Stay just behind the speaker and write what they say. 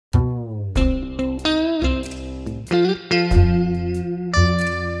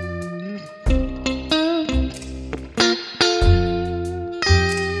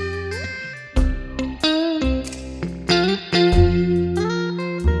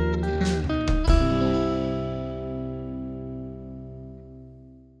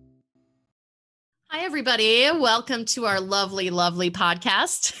everybody. Welcome to our lovely, lovely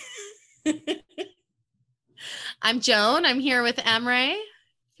podcast. I'm Joan. I'm here with Emre.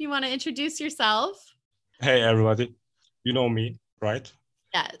 If you want to introduce yourself. Hey, everybody. You know me, right?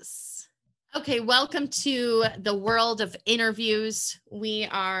 Yes. Okay, welcome to the world of interviews. We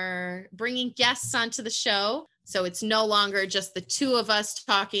are bringing guests onto the show. So it's no longer just the two of us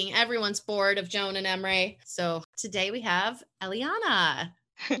talking. Everyone's bored of Joan and Emre. So today we have Eliana.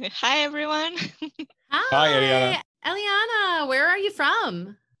 Hi, everyone. Hi, Eliana. Eliana, where are you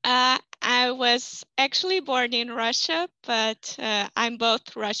from? I was actually born in Russia, but I'm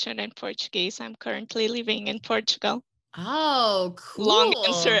both Russian and Portuguese. I'm currently living in Portugal. Oh, cool. Long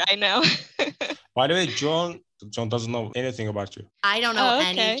answer, I know. By the way, John doesn't know anything about you. I don't know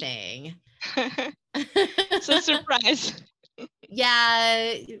okay. anything. It's a surprise.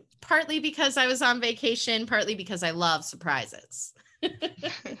 Yeah, partly because I was on vacation, partly because I love surprises.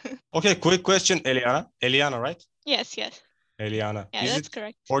 Okay, quick question, Eliana. Eliana, right? Yes. Eliana. Yeah, Is that's it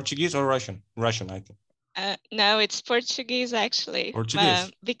correct. Portuguese or Russian? Russian, I think. No, it's Portuguese, actually.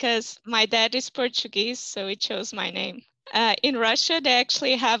 Portuguese. Because my dad is Portuguese, so he chose my name. In Russia, they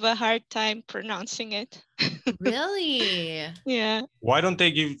actually have a hard time pronouncing it. Really? Yeah. Why don't they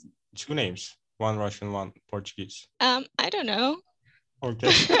give two names? One Russian, one Portuguese. I don't know.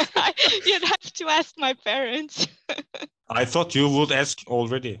 Okay. You'd have to ask my parents. I thought you would ask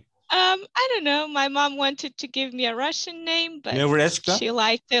already. I don't know. My mom wanted to give me a Russian name, but Never asked them? she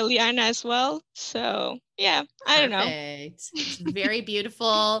liked Eliana as well. So yeah, I don't know. Perfect. It's very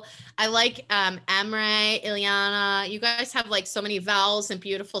beautiful. I like Emre, Eliana. You guys have like so many vowels and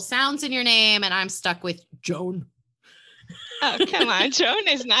beautiful sounds in your name, and I'm stuck with Joan. Oh, come on. Joan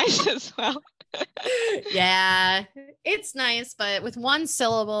is nice as well. Yeah, it's nice, but with one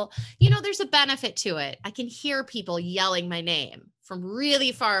syllable, you know, there's a benefit to it. I can hear people yelling my name from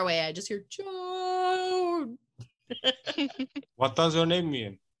really far away. I just hear Joan. What does your name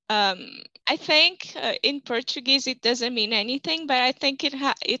mean? I think in Portuguese it doesn't mean anything, but I think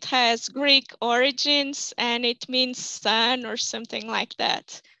it has Greek origins and it means sun or something like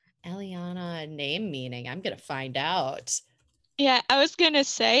that. Eliana name meaning. I'm gonna find out. Yeah, I was going to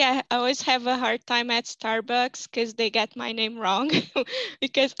say I always have a hard time at Starbucks because they get my name wrong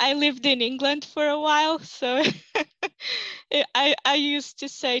because I lived in England for a while. So I used to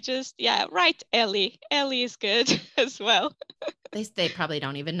say just, right, Ellie. Ellie is good as well. They probably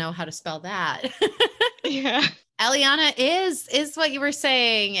don't even know how to spell that. Yeah. Eliana is what you were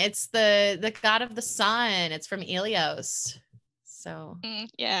saying. It's the god of the sun. It's from Helios. So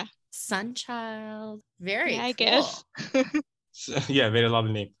yeah. Sun child. Very I cool. guess. Yeah, very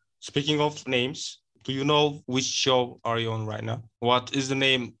lovely name. Speaking of names, do you know which show are you on right now? What is the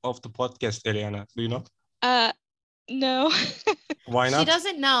name of the podcast, Eliana? Do you know? No. Why not? She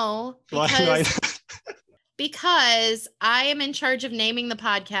doesn't know Why not? because I am in charge of naming the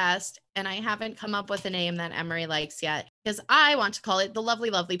podcast and I haven't come up with a name that Emery likes yet because I want to call it the Lovely,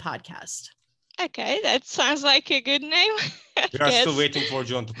 Lovely Podcast. Okay, that sounds like a good name. We are still waiting for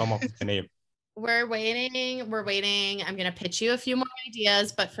John to come up with the name. We're waiting. I'm going to pitch you a few more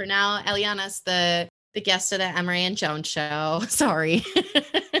ideas, but for now, Eliana's the guest of the Emery and Joan show. Sorry.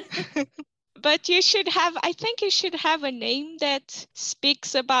 But I think you should have a name that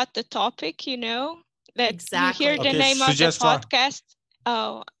speaks about the topic, you know, that exactly. you hear the name of the podcast.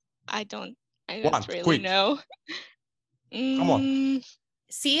 Oh, I don't really know. Come on.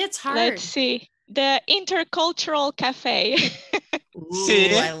 See, it's hard. Let's see. The Intercultural Cafe. Ooh,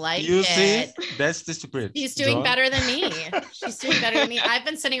 see, I like you it. See, that's the spirit. She's doing better than me. She's doing better than me. I've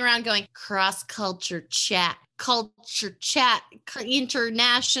been sitting around going cross-culture chat,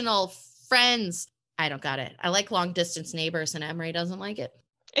 international friends. I don't got it. I like long distance neighbors and Emery doesn't like it.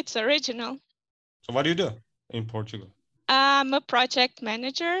 It's original. So what do you do in Portugal? I'm a project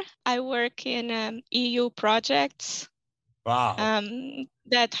manager. I work in EU projects. Wow.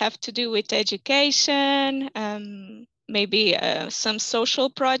 That have to do with education, maybe some social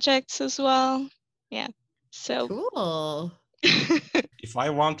projects as well. Yeah. So cool. If I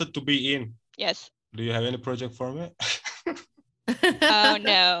wanted to be in. Yes. Do you have any project for me? Oh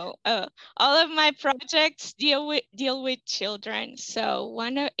no! All of my projects deal with children. So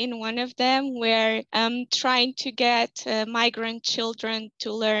in one of them, we're trying to get migrant children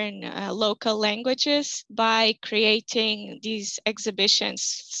to learn local languages by creating these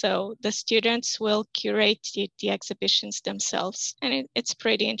exhibitions. So the students will curate the exhibitions themselves, and it's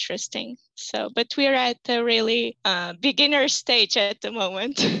pretty interesting. So, but we're at a really beginner stage at the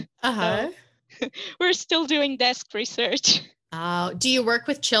moment. So we're still doing desk research. Do you work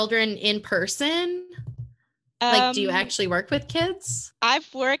with children in person? Like, do you actually work with kids? I've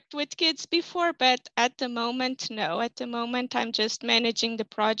worked with kids before, but at the moment, no. At the moment, I'm just managing the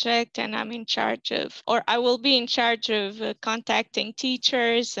project and I'm in charge of, or I will be in charge of contacting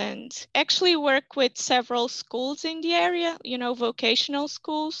teachers and actually work with several schools in the area, vocational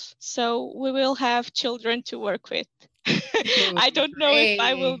schools. So we will have children to work with. I don't know if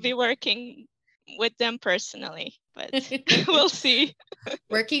I will be working with them personally, but we'll see.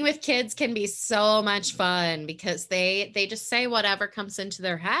 Working with kids can be so much fun because they just say whatever comes into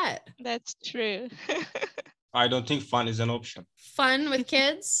their head. That's true. I don't think fun is an option. Fun with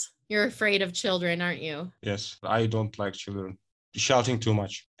kids? You're afraid of children, aren't you? Yes, I don't like children shouting too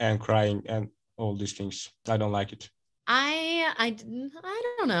much and crying and all these things. I don't like it. I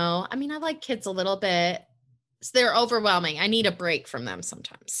don't know. I mean, I like kids a little bit. They're overwhelming. I need a break from them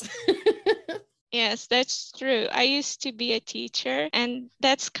sometimes. Yes, that's true. I used to be a teacher, and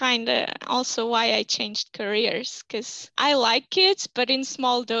that's kind of also why I changed careers, because I like kids, but in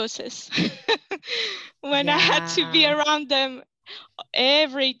small doses. When I had to be around them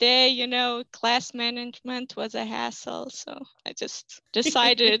every day, class management was a hassle. So I just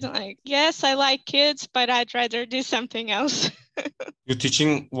decided, like, yes, I like kids, but I'd rather do something else. You're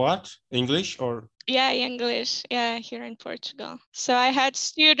teaching what? English or? Yeah, English. Yeah, here in Portugal. So I had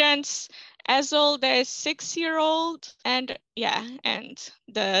students as old as 6-year-old, and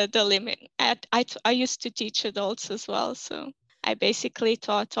the limit. I used to teach adults as well, so I basically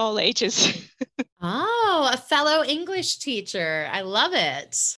taught all ages. Oh, a fellow English teacher. I love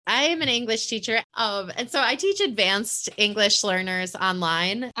it. I am an English teacher. And so I teach advanced English learners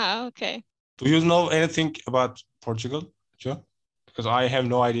online. Oh, okay. Do you know anything about Portugal, Joe? Because I have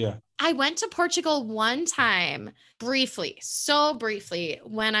no idea. I went to Portugal one time, briefly, so briefly,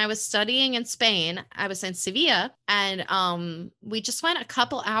 when I was studying in Spain. I was in Sevilla, and we just went a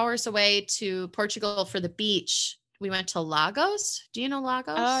couple hours away to Portugal for the beach. We went to Lagos. Do you know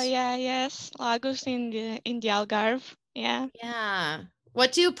Lagos? Oh, yeah, yes. Lagos in the Algarve. Yeah. Yeah.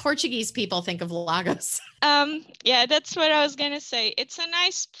 What do Portuguese people think of Lagos? Yeah, that's what I was going to say. It's a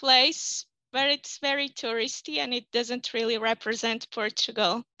nice place, but it's very touristy and it doesn't really represent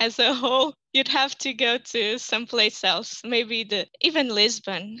Portugal as a whole. You'd have to go to someplace else, maybe even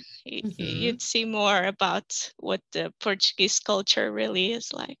Lisbon. You'd see more about what the Portuguese culture really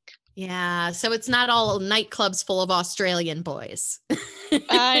is like. Yeah, so it's not all nightclubs full of Australian boys.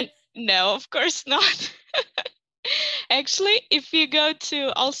 No, of course not. Actually, if you go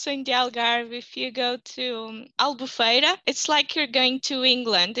to, also in the Algarve, if you go to Albufeira, it's like you're going to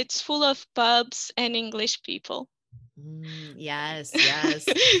England. It's full of pubs and English people. Yes.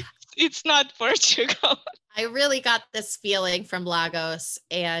 It's not Portugal. I really got this feeling from Lagos,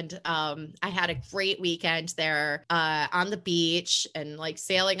 and I had a great weekend there on the beach and like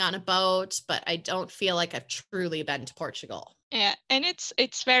sailing on a boat, but I don't feel like I've truly been to Portugal. Yeah, and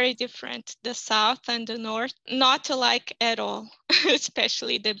it's very different. The south and the north, not alike at all,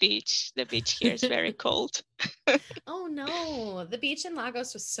 especially the beach. The beach here is very cold. Oh no, the beach in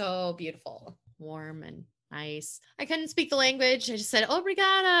Lagos was so beautiful, warm and nice. I couldn't speak the language. I just said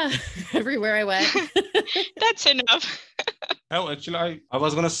obrigada everywhere I went. That's enough. Oh, actually, I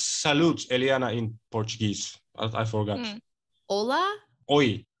was going to salute Eliana in Portuguese. I forgot. Hola?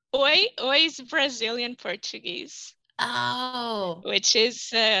 Oi. Oi is Brazilian Portuguese. Oh. Which is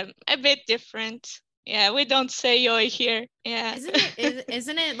a bit different. Yeah, we don't say oi here. Yeah.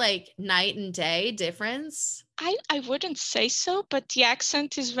 Isn't it like night and day difference? I wouldn't say so, but the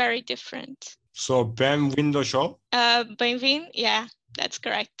accent is very different. So, bem-vindo show? Bem-vindo, yeah, that's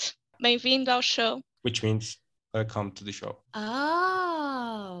correct. Bem-vindo ao show. Which means welcome to the show.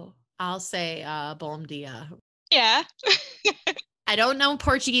 Oh, I'll say bom dia. Yeah. I don't know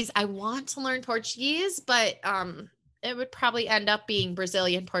Portuguese. I want to learn Portuguese, but it would probably end up being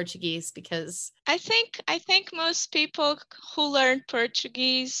Brazilian Portuguese because I think most people who learn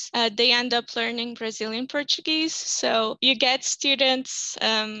Portuguese, they end up learning Brazilian Portuguese. So you get students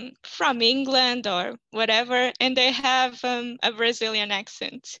from England or whatever, and they have a Brazilian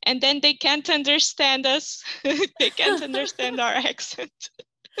accent, and then they can't understand us. They can't understand our accent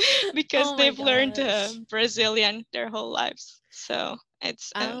because they've learned Brazilian their whole lives. So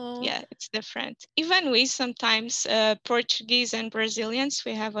it's it's different. Even we sometimes Portuguese and Brazilians,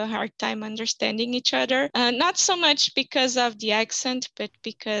 we have a hard time understanding each other. Not so much because of the accent, but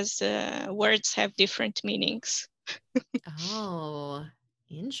because words have different meanings. Oh,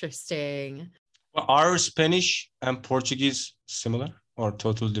 interesting. Are Spanish and Portuguese similar or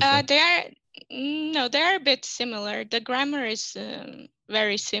totally different? They're a bit similar. The grammar is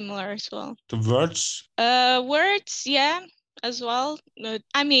very similar as well. The words? Words, yeah. as well.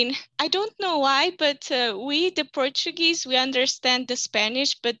 I mean, I don't know why, but we, the Portuguese, we understand the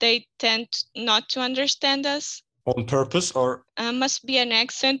Spanish, but they tend not to understand us. On purpose or? Must be an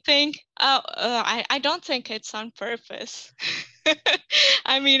accent thing. I don't think it's on purpose.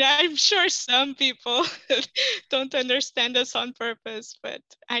 I mean, I'm sure some people don't understand us on purpose, but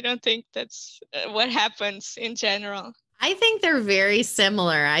I don't think that's what happens in general. I think they're very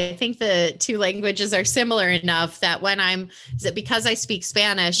similar. I think the two languages are similar enough that is it because I speak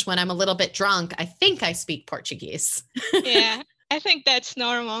Spanish, when I'm a little bit drunk, I think I speak Portuguese. Yeah, I think that's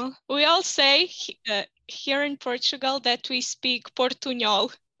normal. We all say here in Portugal that we speak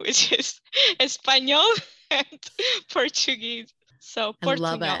Portuñol, which is Espanol and Portuguese. So I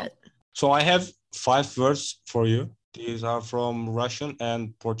love Portuñol. it. So I have 5 words for you. These are from Russian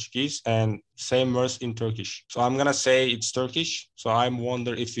and Portuguese and same words in Turkish. So I'm gonna say it's Turkish. So I'm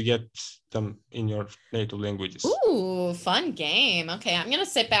wonder if you get them in your native languages. Ooh, fun game. Okay, I'm gonna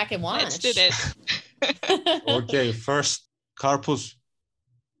sit back and watch. Let's do this. Okay, first, karpuz.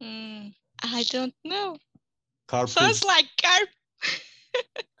 I don't know. Karpuz. Sounds like carp.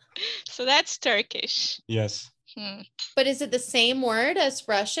 So that's Turkish. Yes. But is it the same word as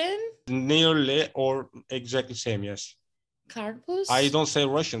Russian? Nearly or exactly same, yes. Karpuz? I don't say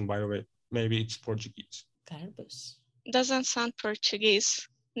Russian, by the way. Maybe it's Portuguese. Karpuz. Doesn't sound Portuguese.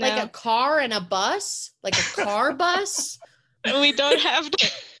 No. Like a car and a bus? Like a car bus? We don't have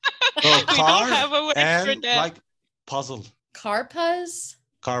that. No, We don't have a word for and that. like puzzle. Karpuz?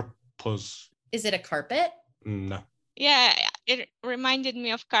 Karpuz. Is it a carpet? No. Yeah, it reminded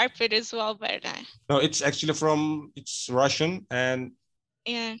me of carpet as well, but No, it's actually it's Russian and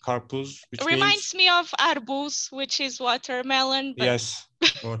yeah. karpuz, which reminds me of arbuz, which is watermelon. But yes,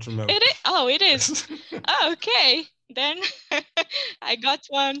 watermelon. It is. Oh, okay. Then I got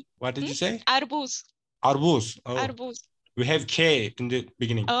one. What did you say? Arbuz. Arbuz. Oh. Arbuz. We have K in the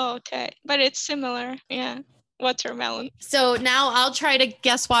beginning. Oh, okay. But it's similar. Yeah. Watermelon. So now I'll try to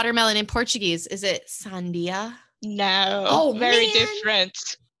guess watermelon in Portuguese. Is it sandia? No. Oh, very man.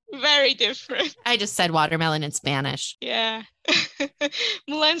 different. Very different. I just said watermelon in Spanish. Yeah.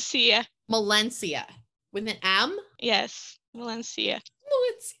 Melancia. Malencia. With an M? Yes. Melancia.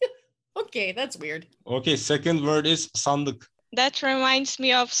 Malencia. Okay, that's weird. Okay, second word is sandık. That reminds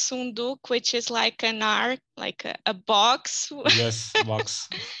me of sunduk, which is like an ark, like a box. Yes, box.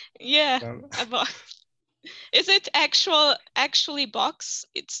 Yeah, a box. Is it actually box?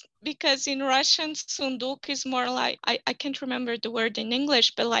 It's because in Russian, sunduk is more like, I can't remember the word in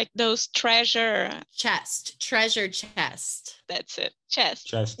English, but like those treasure. Chest. Treasure chest. That's it. Chest.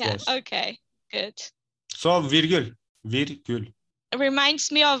 Chest, Yeah, yes. okay, good. So virgül. Virgül. It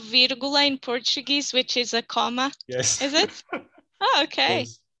reminds me of vírgula in Portuguese, which is a comma. Yes. Is it? Oh, okay.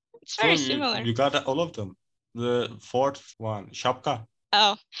 Yes. It's very So similar. you got all of them. The fourth one, şapka.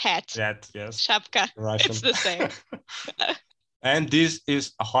 Oh, hat. That, yes. Shapka. Russian. It's the same. And this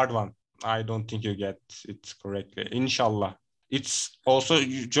is a hard one. I don't think you get it correctly. Inshallah. It's also,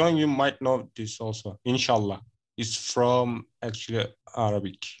 John, you might know this also. Inshallah. It's from actually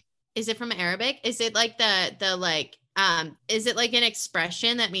Arabic. Is it from Arabic? Is it like is it like an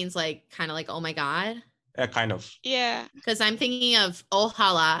expression that means like kind of like, oh my God? Kind of. Yeah. Because I'm thinking of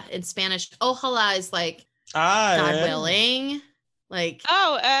ojalá in Spanish. Ojalá is like God yeah. willing. Like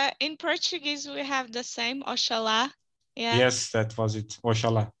in Portuguese we have the same Oxalá. Yeah. Yes, that was it.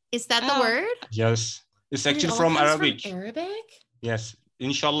 Oxalá. Is that the word? Yes. It's And actually it all from comes Arabic. From Arabic? Yes.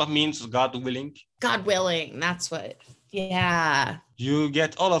 Inshallah means God willing. God willing. That's what. Yeah. You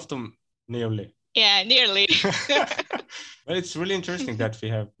get all of them nearly. Yeah, nearly. But it's really interesting that we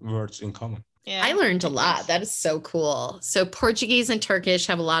have words in common. Yeah, I learned a lot. That is so cool. So Portuguese and Turkish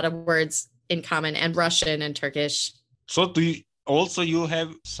have a lot of words in common, and Russian and Turkish. So you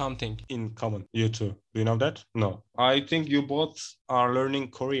have something in common, you two. Do you know that? No. I think you both are learning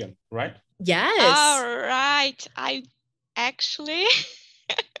Korean, right? Yes. All right. I actually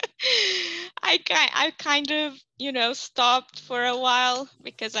I kind of, stopped for a while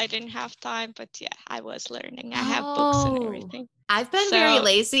because I didn't have time, but yeah, I was learning. I have books and everything. I've been very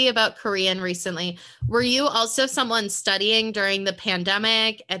lazy about Korean recently. Were you also someone studying during the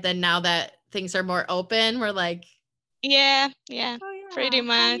pandemic? And then now that things are more open, we're like, yeah, pretty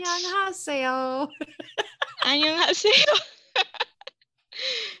much. 안녕하세요. 안녕하세요.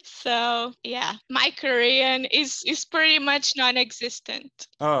 So yeah, my Korean is pretty much non-existent.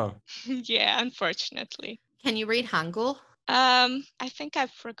 Oh. Yeah, unfortunately. Can you read Hangul? I think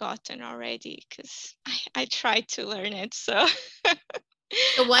I've forgotten already because I tried to learn it. So,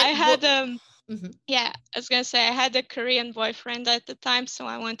 Yeah, I was gonna say I had a Korean boyfriend at the time, so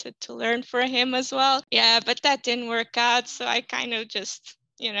I wanted to learn for him as well. Yeah, but that didn't work out, so I kind of just,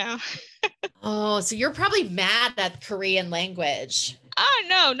 Oh, so you're probably mad at Korean language. Oh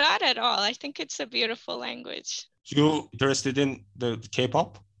no, not at all. I think it's a beautiful language. You interested in the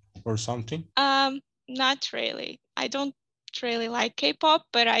K-pop or something? Not really. I don't really like K-pop,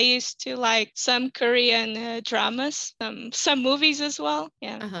 but I used to like some Korean dramas, some movies as well.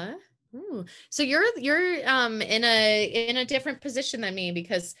 Yeah. Uh-huh. Ooh. So you're in a different position than me,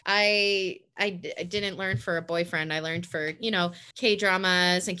 because I didn't learn for a boyfriend. I learned for,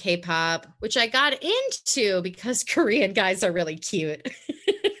 K-dramas and K-pop, which I got into because Korean guys are really cute.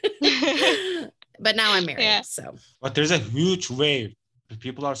 But now I'm married, Yeah. so. But there's a huge wave.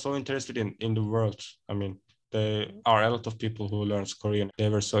 People are so interested in the world. I mean, there are a lot of people who learns Korean. They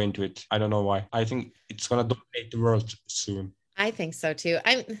were so into it. I don't know why. I think it's gonna dominate the world soon. I think so too.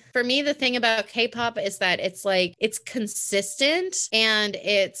 For me, the thing about K-pop is that it's consistent, and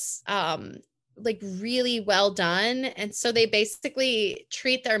it's like really well done. And so they basically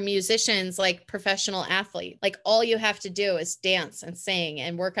treat their musicians like professional athletes. Like all you have to do is dance and sing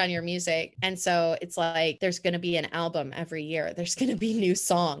and work on your music. And so it's like there's going to be an album every year. There's going to be new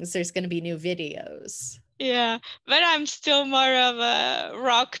songs. There's going to be new videos. Yeah, but I'm still more of a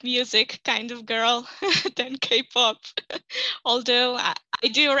rock music kind of girl than K-pop. Although I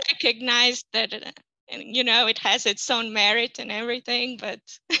do recognize that, it has its own merit and everything, but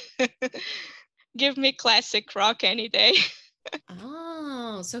give me classic rock any day.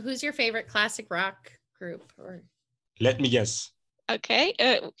 Oh, so who's your favorite classic rock group? Or Let me guess. Okay.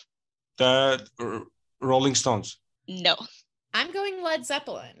 The Rolling Stones. No. I'm going Led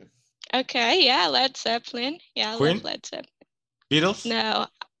Zeppelin. Okay, yeah, Led Zeppelin. Yeah, I Queen? love Led Zeppelin. Beatles? No,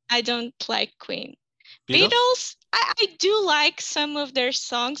 I don't like Queen. Beatles? I do like some of their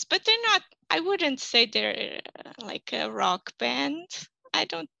songs, but they're not, I wouldn't say they're like a rock band. I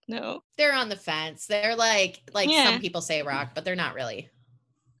don't know. They're on the fence. They're like Yeah. some people say rock, but they're not really.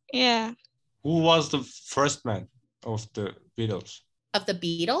 Yeah. Who was the first man of the Beatles? Of the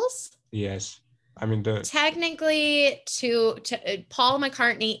Beatles? Yes. I mean technically to Paul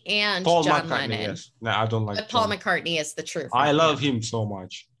McCartney and Paul John McCartney, Lennon. yes. No, I don't like But Paul John. McCartney is the true. I love him so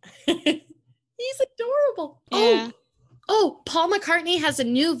much. He's adorable. Yeah. Oh, Paul McCartney has a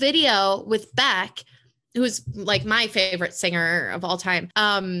new video with Beck, who's like my favorite singer of all time.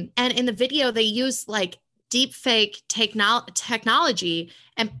 And in the video they use like deep fake technology,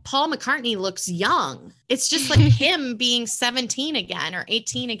 and Paul McCartney looks young. It's just like him being 17 again or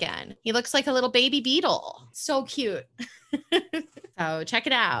 18 again. He looks like a little baby beetle. So cute. So check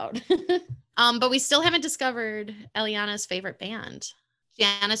it out. But we still haven't discovered Eliana's favorite band,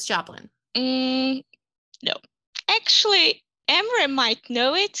 Janis Joplin. No. Actually, Emre might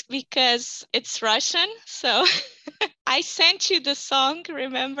know it because it's Russian. So I sent you the song.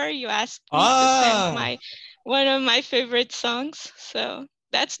 Remember, you asked me to send one of my favorite songs. So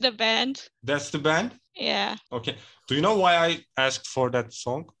that's the band. That's the band? Yeah. Okay. Do you know why I asked for that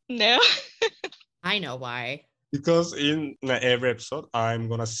song? No. I know why. Because in every episode, I'm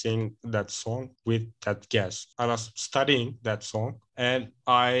going to sing that song with that guest. I was studying that song and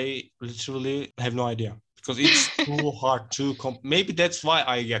I literally have no idea. Because it's too hard to maybe that's why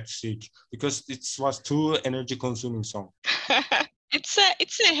I get sick, because it was too energy consuming song. It's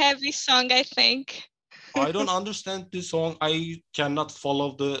a heavy song, I think. I don't understand the song. I cannot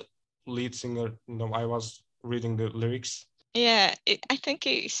follow the lead singer. I was reading the lyrics. Yeah, I think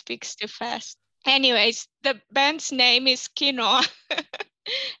he speaks too fast. Anyways, the band's name is Kino.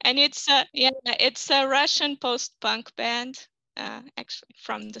 And it's a Russian post-punk band. Actually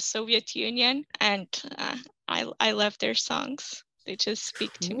from the Soviet Union, and I love their songs. They just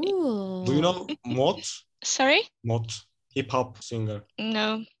speak to me. Do you know Mot? Sorry? Mot, hip-hop singer.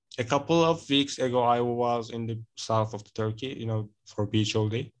 No. A couple of weeks ago, I was in the south of Turkey, for beach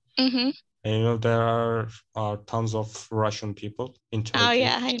holiday. Mm-hmm. And there are tons of Russian people in Turkey. Oh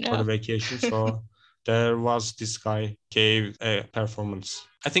yeah, I know. For the vacation. So there was this guy gave a performance.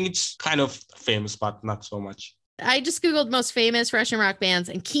 I think it's kind of famous, but not so much. I just Googled most famous Russian rock bands,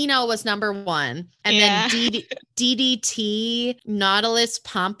 and Kino was number one. And then DDT, Nautilus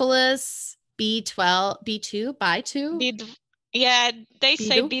Pompilus, B2, B2? Yeah, they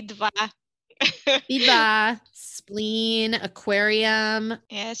say B2. B2, Spleen, Aquarium.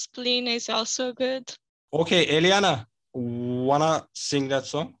 Yeah, Spleen is also good. Okay, Eliana, wanna sing that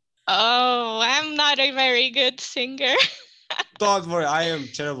song? Oh, I'm not a very good singer. Don't worry, I am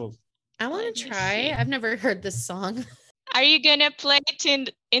terrible. I want to try. I've never heard this song. Are you gonna play it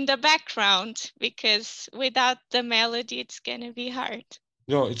in the background? Because without the melody, it's gonna be hard.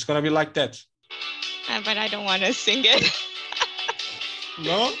 No, it's gonna be like that. But I don't want to sing it.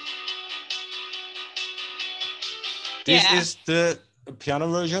 No? This Yeah. is the piano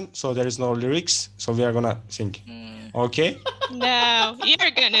version, so there is no lyrics. So we are gonna sing. Okay? No,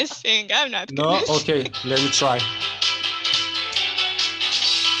 you're gonna sing. I'm not No? gonna sing. Okay, let me try.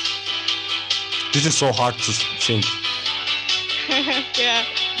 This is so hard to sing. Yeah.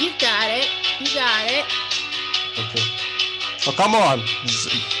 You got it. You got it. Okay. Oh, come on.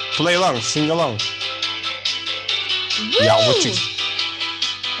 Play along, sing along. Woo! Yeah, what you...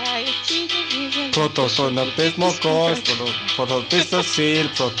 Proto na pismo kos, proto pista sil,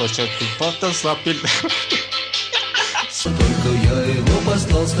 proto четверть пота слапил. Только я его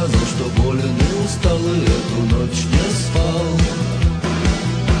послал, сказал, что болен и устал, и эту ночь не спал.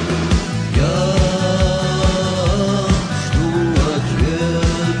 Я жду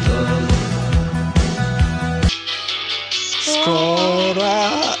ответа. Скоро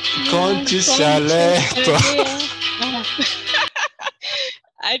кончится лето.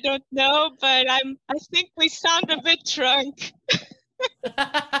 I don't know, but I think we sound a bit drunk.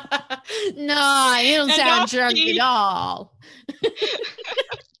 No, you don't And sound off drunk key. at all.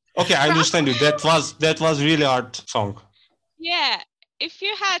 Okay, I understand you. That was really hard song. Yeah, if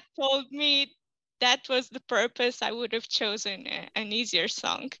you had told me that was the purpose, I would have chosen an easier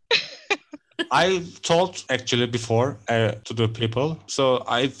song. I told actually before to the people, so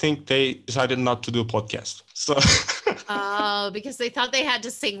I think they decided not to do podcast. So Oh, because they thought they had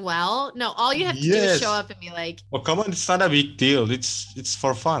to sing well. No, all you have to do is Yes. show up and be like, oh come on, it's not a big deal. It's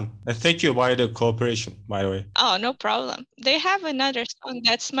for fun. And thank you by the cooperation, by the way. Oh, no problem. They have another song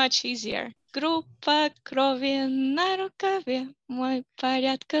that's much easier. Группа крови на рукаве, мой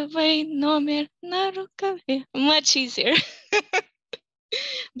порядковый номер на рукаве. Much easier.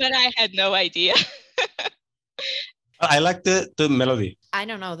 But I had no idea. I like the melody. I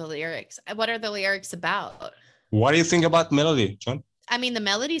don't know the lyrics. What are the lyrics about? What do you think about melody, John? I mean, the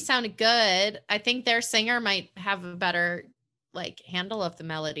melody sounded good. I think their singer might have a better like handle of the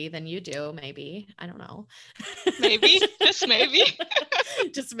melody than you do, maybe. I don't know. Maybe, just maybe.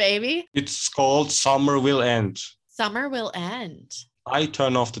 Just maybe. It's called Summer Will End. Summer will end. I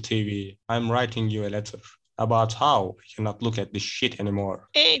turn off the TV. I'm writing you a letter about how I cannot look at this shit anymore.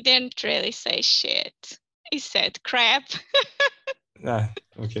 He didn't really say shit. He said crap.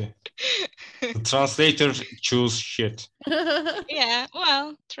 Okay. The translator choose shit. Yeah,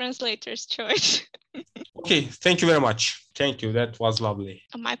 well, translator's choice. Okay, thank you very much. Thank you. That was lovely.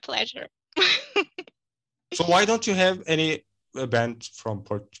 My pleasure. So why don't you have any band from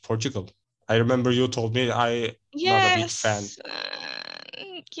Portugal? I remember you told me I'm not a big fan.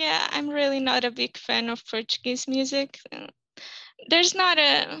 Yeah, I'm really not a big fan of Portuguese music. There's not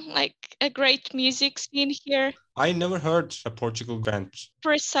a great music scene here. I never heard a Portugal band.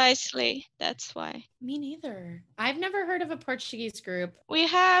 Precisely, that's why. Me neither. I've never heard of a Portuguese group. We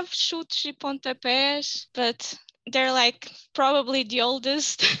have Chutes e Pontapés, but they're like probably the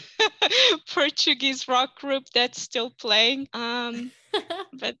oldest Portuguese rock group that's still playing.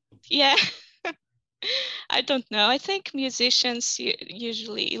 But yeah, I don't know. I think musicians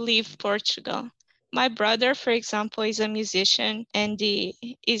usually leave Portugal. My brother, for example, is a musician and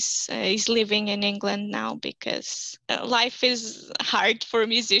he is living in England now because life is hard for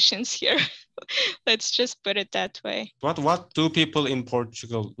musicians here. Let's just put it that way. What do people in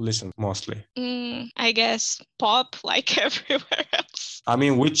Portugal listen mostly? I guess pop, like everywhere else. I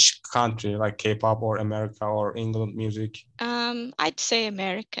mean, which country, like K-pop or America or England music? I'd say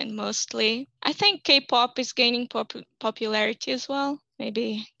American mostly. I think K-pop is gaining popularity as well.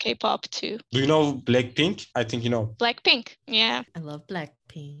 Maybe K-pop too. Do you know Blackpink? I think you know. Blackpink, yeah. I love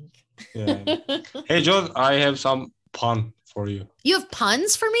Blackpink. Yeah. Hey, John, I have some pun for you. You have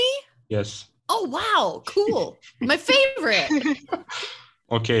puns for me? Yes. Oh, wow. Cool. My favorite.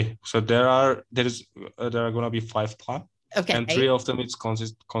 Okay, so there are gonna be 5 pun, Okay. and 3 of them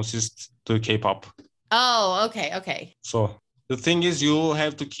consist to K-pop. Oh, okay. So the thing is, you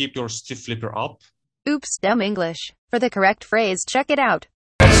have to keep your stiff flipper up. Oops, dumb English. For the correct phrase, check it out.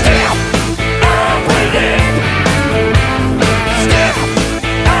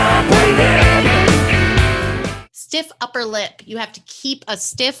 Stiff upper lip. You have to keep a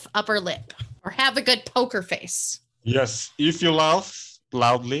stiff upper lip or have a good poker face. Yes, if you laugh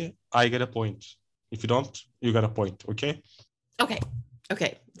loudly, I get a point. If you don't, you get a point. Okay. Okay.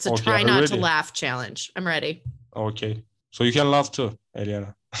 It's a Okay, try are you not to ready? laugh challenge. I'm ready. Okay. So you can laugh too,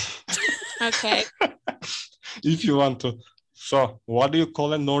 Eliana, Okay. if you want to. So, what do you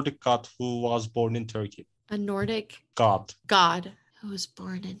call a Nordic god who was born in Turkey? A Nordic God. god who was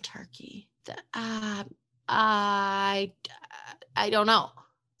born in Turkey. I don't know.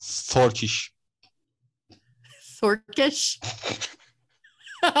 Turkish. Turkish.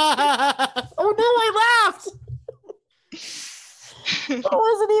 Oh no, I laughed. That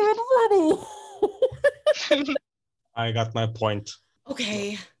wasn't even funny. I got my point.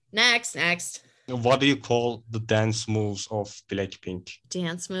 Okay, next. What do you call the dance moves of Blackpink?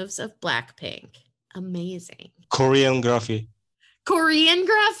 Dance moves of Blackpink. Amazing. Choreography.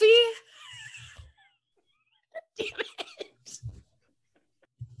 Choreography? Damn it.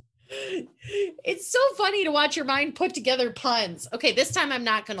 It's so funny to watch your mind put together puns. Okay, this time I'm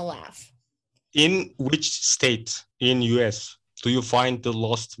not going to laugh. In which state in US do you find the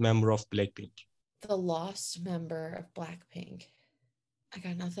lost member of Blackpink? The lost member of Blackpink. I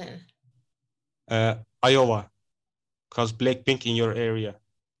got nothing. Iowa. Because Blackpink in your area.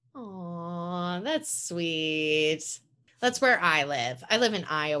 Aw, that's sweet. That's where I live. I live in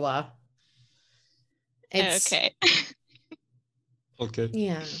Iowa. Okay. Okay.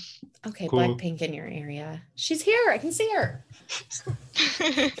 Yeah. Okay, Cool. Blackpink in your area. She's here. I can see her.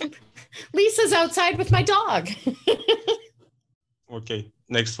 Lisa's outside with my dog. Okay.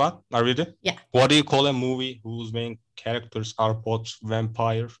 Next one. Are you ready? Yeah. What do you call a movie whose main characters are both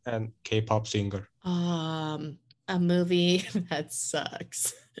vampire and K-pop singer? A movie that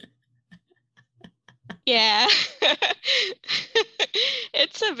sucks. Yeah.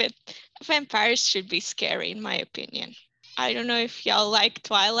 It's a bit. Vampires should be scary, in my opinion. I don't know if y'all like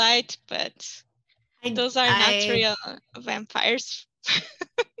Twilight, but those are not real vampires.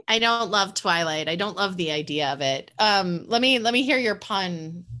 I don't love Twilight. I don't love the idea of it. Let me hear your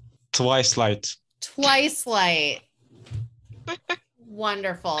pun. Twilight. Twilight.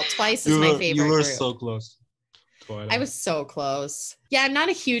 Wonderful. Twice is my favorite You were group. so close. Twilight. I was so close. Yeah, I'm not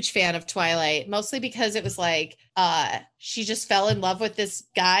a huge fan of Twilight, mostly because it was like she just fell in love with this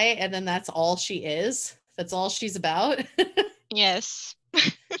guy and then that's all she is. That's all she's about. Yes.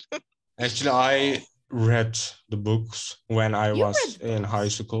 Actually, I read the books when I You was read in books? high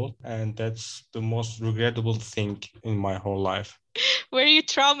school, and that's the most regrettable thing in my whole life. Were you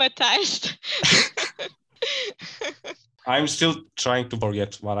traumatized? I'm still trying to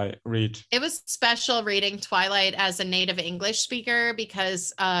forget what I read. It was special reading Twilight as a native English speaker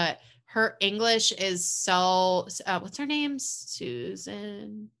because her English is so what's her name?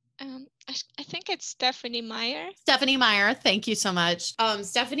 Susan. I think it's Stephanie Meyer. Stephanie Meyer, thank you so much.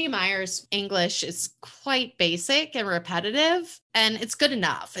 Stephanie Meyer's English is quite basic and repetitive, and it's good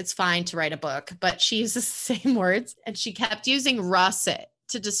enough. It's fine to write a book, but she uses the same words, and she kept using russet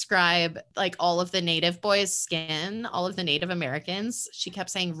to describe like all of the native boys' skin, all of the Native Americans. She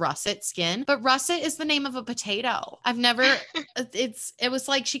kept saying russet skin, but russet is the name of a potato. I've never, it was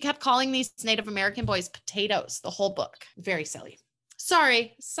like she kept calling these Native American boys potatoes the whole book. Very silly.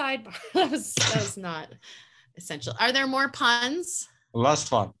 Sorry, sidebar. That was not essential. Are there more puns?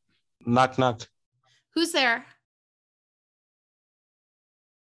 Last one. Knock, knock. Who's there?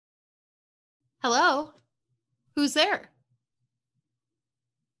 Hello? Who's there?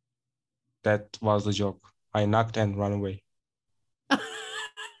 That was the joke. I knocked and ran away. I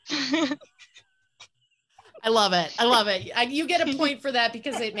love it. I love it. You get a point for that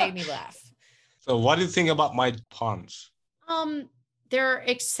because it made me laugh. So what do you think about my puns? They're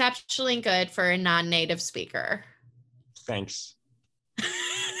exceptionally good for a non-native speaker. Thanks.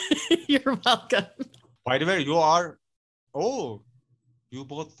 You're welcome. By the way, you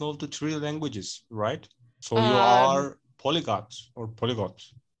both know the 3 languages, right? So you are polyglots or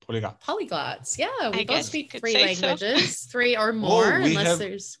polyglots. Polyglots. Yeah, we I both guess speak you could 3 say so. languages, 3 or more,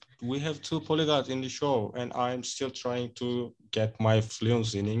 there's. We have 2 polyglots in the show, and I'm still trying to get my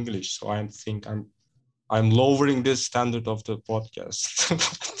fluency in English. So I'm lowering the standard of the podcast.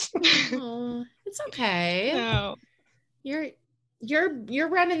 Oh, it's okay. No. You're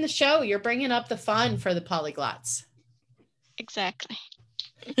running the show. You're bringing up the fun for the polyglots. Exactly.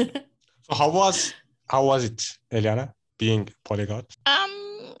 So how was it, Eliana, being polyglot?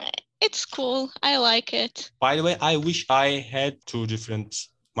 It's cool. I like it. By the way, I wish I had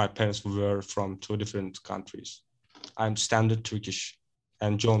my parents were from 2 different countries. I'm standard Turkish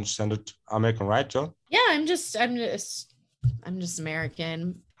and John standard American, right, John? Yeah, I'm just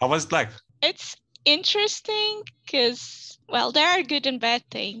American. How was it like? It's interesting because, well, there are good and bad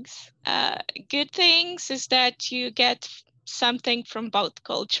things. Good things is that you get something from both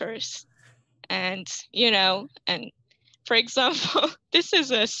cultures. And, and for example, this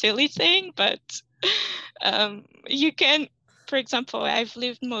is a silly thing, but you can, for example, I've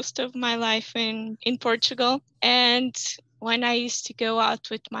lived most of my life in Portugal, and when I used to go out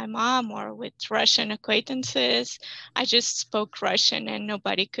with my mom or with Russian acquaintances, I just spoke Russian and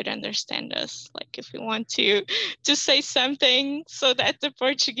nobody could understand us. Like if we want to say something so that the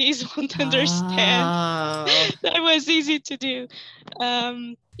Portuguese won't understand, that was easy to do.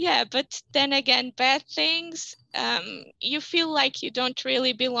 Yeah, but then again, bad things, you feel like you don't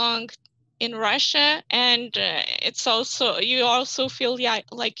really belong in Russia, and it's also, you also feel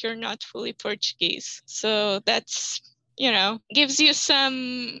like you're not fully Portuguese. So that's, gives you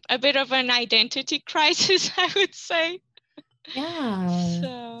a bit of an identity crisis, I would say. Yeah.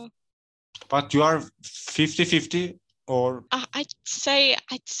 So. But you are 50-50 or? I'd say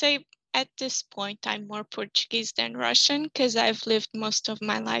at this point I'm more Portuguese than Russian because I've lived most of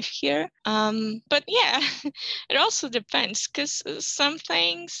my life here. But yeah, it also depends because some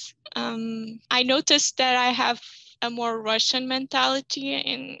things I noticed that I have a more Russian mentality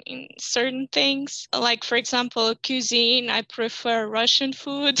in certain things. Like for example, cuisine, I prefer Russian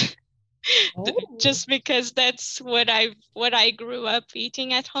food. Just because that's what I grew up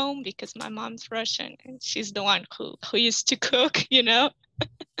eating at home, because my mom's Russian and she's the one who used to cook, Yeah,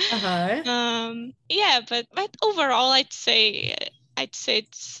 but overall I'd say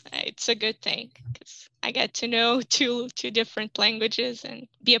it's a good thing because I get to know two different languages and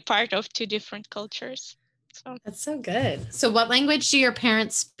be a part of two different cultures. So that's so good. So what language do your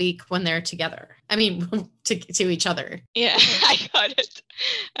parents speak when they're together? I mean, to each other. Yeah, I got it.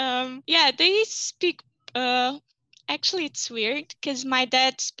 Yeah, they speak, actually it's weird because my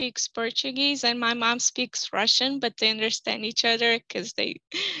dad speaks Portuguese and my mom speaks Russian, but they understand each other because they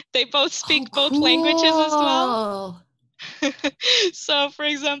both speak both languages as well. So, for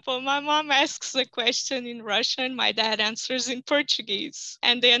example, my mom asks a question in Russian, my dad answers in Portuguese,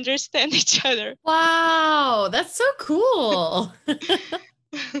 and they understand each other. Wow, that's so cool.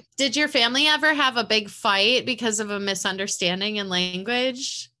 Did your family ever have a big fight because of a misunderstanding in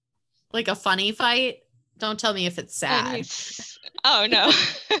language? Like a funny fight? Don't tell me if it's sad. Oh, no.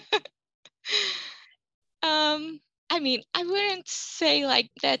 I mean, I wouldn't say like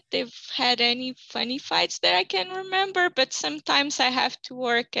that they've had any funny fights that I can remember, but sometimes I have to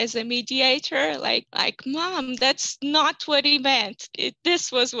work as a mediator, like Mom, that's not what he meant.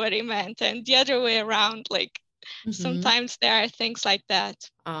 This was what he meant, and the other way around. Like sometimes there are things like that.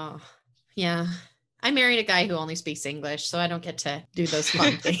 Oh, yeah. I married a guy who only speaks English, so I don't get to do those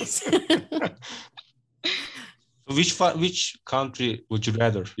fun things. Which country would you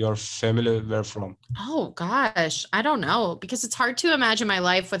rather your family were from? Oh gosh, I don't know, because it's hard to imagine my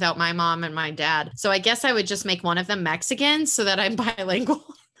life without my mom and my dad. So I guess I would just make one of them Mexican so that I'm bilingual.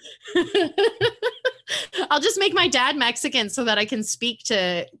 I'll just make my dad Mexican so that I can speak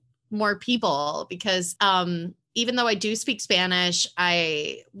to more people, because even though I do speak Spanish,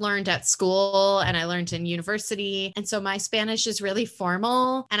 I learned at school and I learned in university. And so my Spanish is really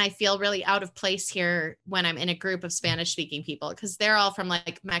formal, and I feel really out of place here when I'm in a group of Spanish speaking people, because they're all from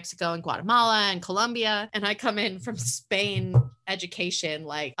like Mexico and Guatemala and Colombia. And I come in from Spain education,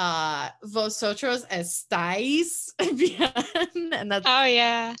 like, vosotros estáis bien? And that's, oh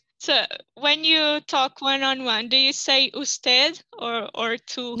yeah. So when you talk one-on-one, do you say usted or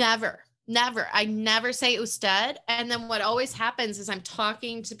tú? Never. I never say usted. And then what always happens is I'm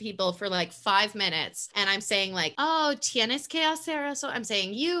talking to people for like 5 minutes and I'm saying like, oh, tienes que hacer eso. I'm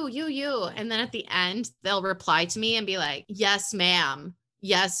saying you. And then at the end, they'll reply to me and be like, yes, ma'am.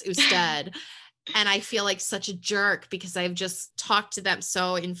 Yes, usted. And I feel like such a jerk because I've just talked to them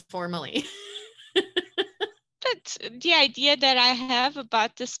so informally. That's the idea that I have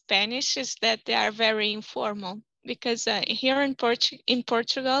about the Spanish, is that they are very informal. Because here in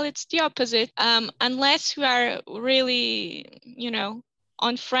Portugal, it's the opposite. Unless you are really,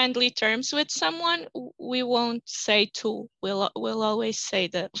 on friendly terms with someone, we won't say tú. We'll always say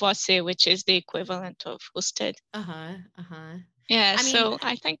the você, which is the equivalent of usted. Yeah, I mean, so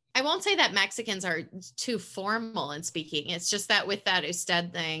I think I won't say that Mexicans are too formal in speaking. It's just that with that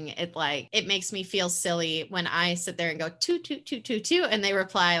usted thing, it makes me feel silly when I sit there and go tú, and they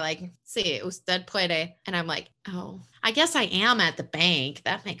reply like, sí, usted puede. And I'm like, oh, I guess I am at the bank.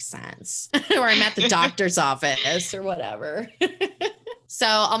 That makes sense. Or I'm at the doctor's office or whatever. So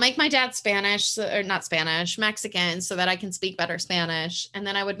I'll make my dad Spanish, or not Spanish, Mexican, so that I can speak better Spanish. And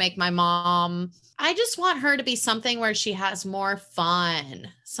then I would make my mom, I just want her to be something where she has more fun,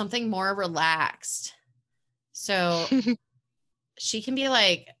 something more relaxed. So she can be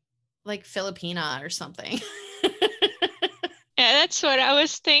like Filipina or something. Yeah, that's what I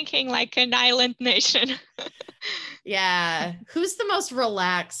was thinking, like an island nation. Yeah. Who's the most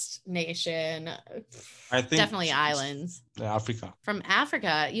relaxed nation? I think Definitely islands. Africa. From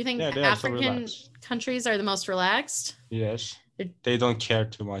Africa. You think Yeah, they are so African relaxed. countries are the most relaxed? Yes. They don't care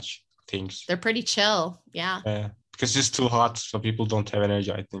too much things. They're pretty chill. Yeah. Because it's too hot, so people don't have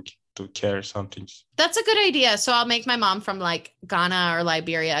energy, I think, to care some things. That's a good idea. So I'll make my mom from like Ghana or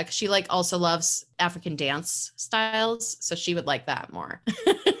Liberia because she like also loves African dance styles. So she would like that more.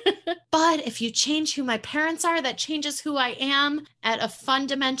 But if you change who my parents are, that changes who I am at a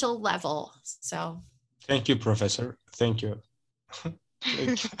fundamental level. So Thank you, Professor. Thank you.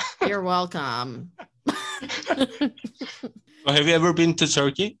 Thank you. you're welcome. So have you ever been to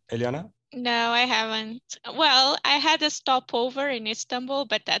Turkey, Eliana? No, I haven't. Well, I had a stopover in Istanbul,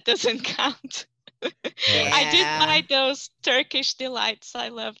 but that doesn't count. I did buy those Turkish delights. I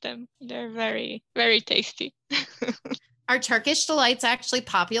love them. They're very, very tasty. Are Turkish delights actually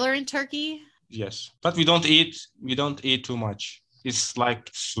popular in Turkey? Yes, but we don't eat too much. It's like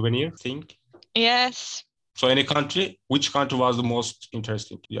souvenir thing. Yes. So any country, which country was the most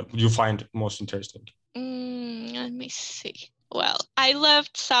interesting? Yeah, you find most interesting? Let me see. Well, I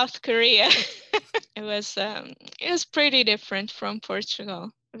loved South Korea. It was pretty different from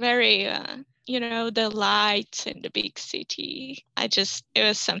Portugal. Very the lights in the big city. It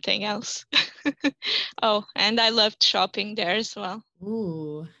was something else. Oh, and I loved shopping there as well.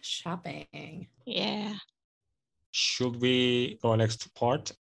 Ooh, shopping. Yeah. Should we go next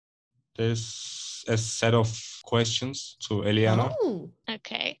part? There's a set of questions to Eliana. Oh.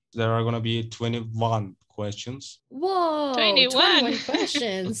 Okay. There are going to be 21 questions. Whoa. 21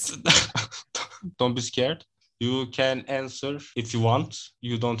 questions. Don't be scared. You can answer if you want.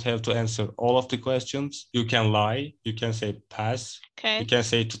 You don't have to answer all of the questions. You can lie. You can say pass. Okay. You can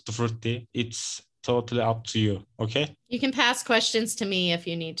say tutti frutti. It's totally up to you. Okay? You can pass questions to me if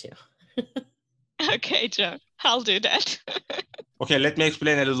you need to. Okay, Joe. I'll do that. Okay, let me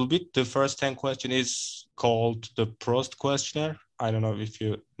explain a little bit. The first 10 question is called the Proust questionnaire. I don't know if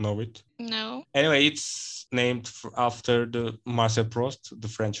you know it. No. Anyway, it's named after the Marcel Proust, the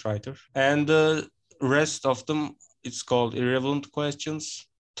French writer. And the rest of them, it's called irrelevant questions.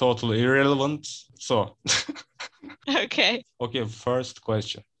 Totally irrelevant. So. Okay. Okay, first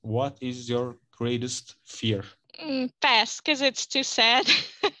question. What is your greatest fear? Pass, because it's too sad.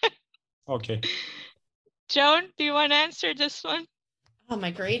 Okay. Joan, do you want to answer this one? Oh, my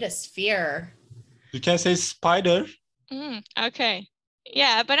greatest fear. You can say spider. Okay.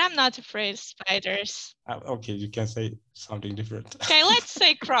 Yeah, but I'm not afraid of spiders. Okay, you can say something different. Okay, let's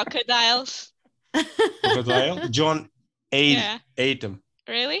say crocodiles. Crocodile? John ate them.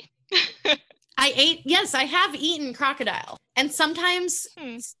 Really? I have eaten crocodile. And sometimes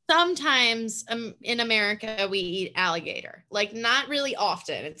in America, we eat alligator. Like not really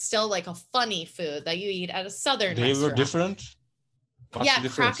often. It's still like a funny food that you eat at a southern restaurant. They were different? What's the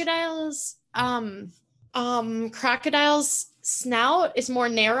difference? Crocodiles snout is more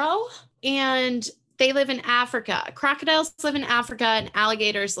narrow and they live in Africa. Crocodiles live in Africa and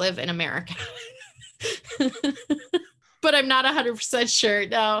alligators live in America. But I'm not 100% sure.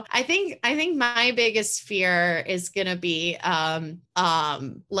 No, I think my biggest fear is gonna be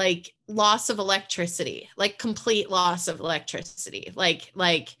like loss of electricity, like complete loss of electricity. Like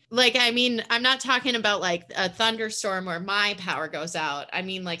I mean, I'm not talking about like a thunderstorm where my power goes out. I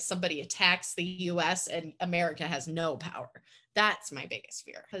mean, like somebody attacks the US and America has no power. That's my biggest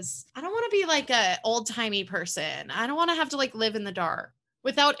fear because I don't want to be like a old-timey person. I don't want to have to like live in the dark.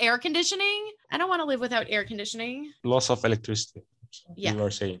 Without air conditioning? I don't want to live without air conditioning. Loss of electricity. Yeah. You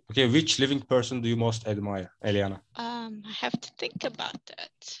were saying. Okay, which living person do you most admire, Eliana? I have to think about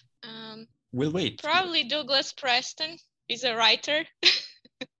that. We'll wait. Probably Douglas Preston. He's a writer.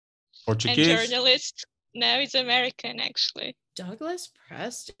 Portuguese? And journalist. No, he's American actually. Douglas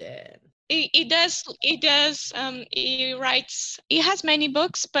Preston. He writes, he has many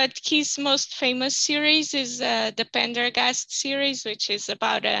books, but his most famous series is the Pendergast series, which is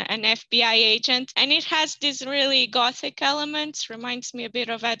about an FBI agent. And it has this really gothic elements, reminds me a bit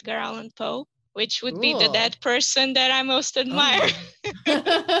of Edgar Allan Poe, which would be the dead person that I most admire.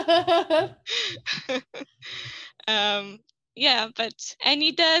 Oh. Yeah, and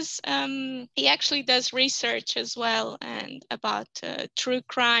he actually does research as well and about true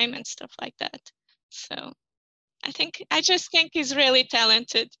crime and stuff like that. So I just think he's really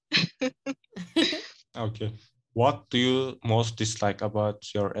talented. Okay. What do you most dislike about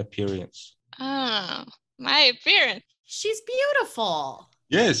your appearance? Oh, my appearance. She's beautiful.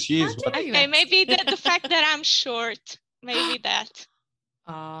 Yes, she is. Okay, maybe the fact that I'm short. Maybe that.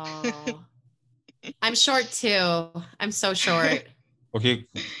 Oh. I'm short too. I'm so short. Okay.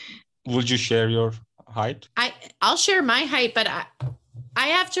 Would you share your height? I'll share my height, but I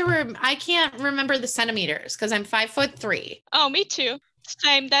have to. I can't remember the centimeters because I'm 5'3". Oh, me too.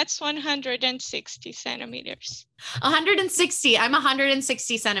 Same. That's 160 centimeters. 160. I'm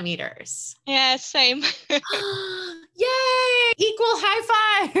 160 centimeters. Yeah, same. Yay! Equal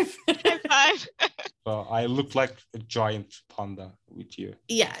high five. High five. So I look like a giant panda with you.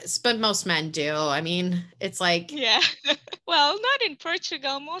 Yes, but most men do. I mean, it's like, Yeah. Well, not in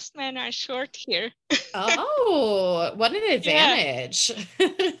Portugal. Most men are short here. oh, what an advantage.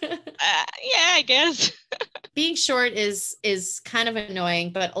 Yeah, I guess. Being short is kind of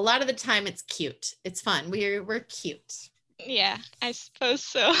annoying, but a lot of the time it's cute. It's fun. We're cute. Yeah, I suppose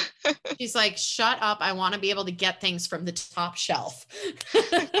so. She's like, shut up. I want to be able to get things from the top shelf.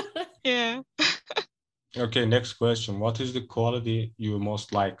 Yeah. Okay, next question. What is the quality you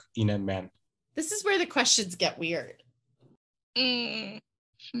most like in a man? This is where the questions get weird.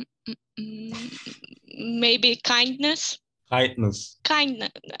 Maybe kindness. Kindness.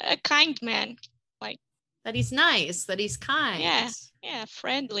 A kind man. That he's nice, that he's kind. Yeah,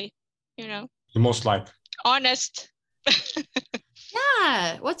 friendly, you know. You most like? Honest.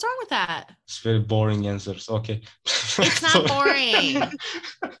 Yeah, what's wrong with that? It's very boring answers. Okay. It's not boring.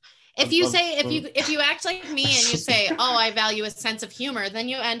 If you act like me and you say, oh, I value a sense of humor, then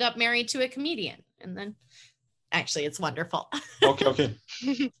you end up married to a comedian. And then actually it's wonderful. Okay.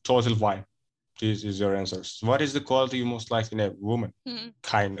 Total fine. This is your answers. What is the quality you most like in a woman?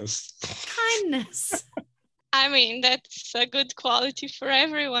 Kindness. Kindness. I mean, that's a good quality for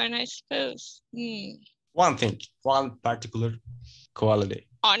everyone, I suppose. One thing, one particular quality.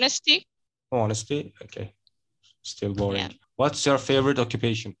 Honesty. Honesty. Okay. Still boring. Yeah. What's your favorite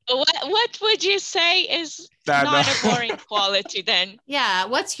occupation? What would you say is not a boring quality then? Yeah.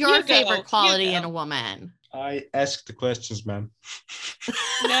 What's your favorite quality in a woman? I asked the questions, ma'am.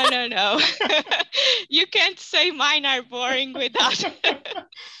 No. You can't say mine are boring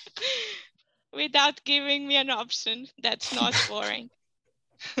without giving me an option. That's not boring.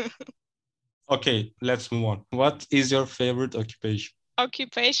 Okay, let's move on. What is your favorite occupation?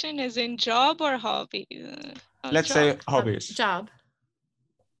 Occupation is in job or hobby? Let's say hobbies. Job.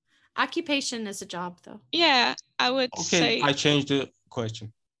 Occupation is a job, though. Yeah, I would say. Okay, I changed the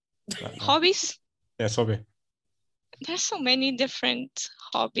question. Hobbies? Yes, hobby. There's so many different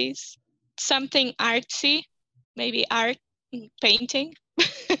hobbies. Something artsy, maybe art, painting.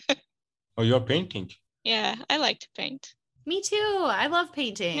 Oh, you're painting? Yeah, I like to paint. Me too. I love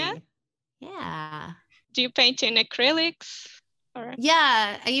painting. Yeah? Yeah. Do you paint in acrylics? Or?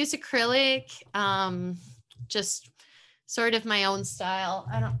 Yeah, I use acrylic. Just sort of my own style.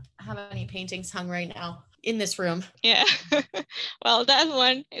 I don't have any paintings hung right now in this room. Yeah. Well, that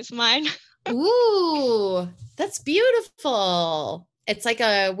one is mine. Ooh, that's beautiful. It's like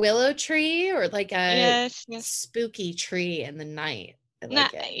a willow tree or like a spooky tree in the night. I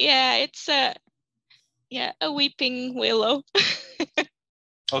like it. Yeah, it's a weeping willow.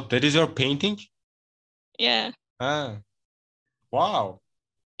 Oh, that is your painting? Yeah. Ah. Wow.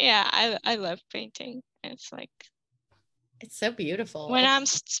 Yeah, I love painting. It's so beautiful.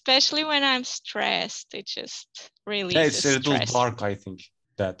 Especially when I'm stressed, it just releases it's a little stress. dark, I think,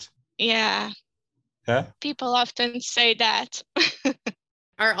 that. Yeah. Yeah. People often say that.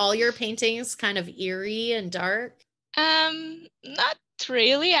 Are all your paintings kind of eerie and dark? Not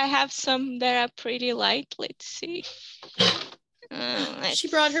really. I have some that are pretty light. Let's see. She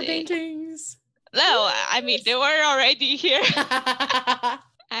brought her paintings. No, I mean they were already here.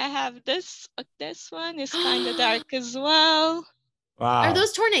 I have this. This one is kind of dark as well. Wow. Are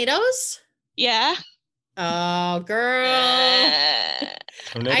those tornadoes? Yeah. Oh, girl.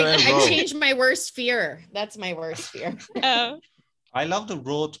 I changed my worst fear. That's my worst fear. Oh. I love the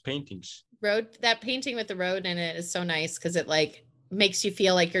road paintings. That painting with the road in it is so nice because it like makes you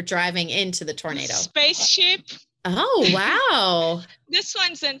feel like you're driving into the tornado. Spaceship. Oh, wow. This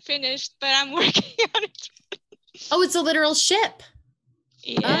one's unfinished, but I'm working on it. Oh, it's a literal ship.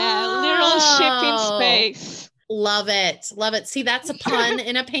 Yeah, literal ship in space. Love it. Love it. See, that's a pun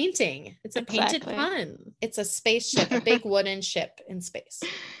in a painting. It's a painted pun. It's a spaceship, a big wooden ship in space.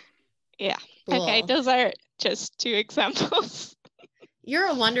 Yeah. Cool. Okay, those are just 2 examples. You're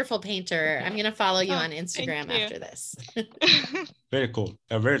a wonderful painter. I'm going to follow you on Instagram after this. Very cool.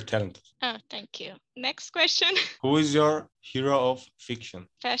 Very talented. Oh, thank you. Next question. Who is your hero of fiction?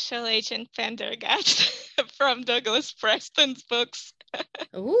 Special Agent Pendergast from Douglas Preston's books.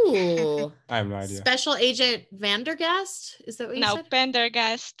 Ooh. I have no idea. Special Agent Vandergast? Is that what you said? No,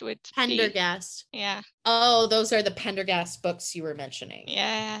 Pendergast with Pendergast. Yeah. Oh, those are the Pendergast books you were mentioning.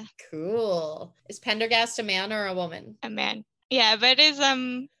 Yeah. Cool. Is Pendergast a man or a woman? A man. Yeah, but it's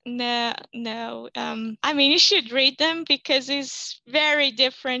no. I mean, you should read them because it's very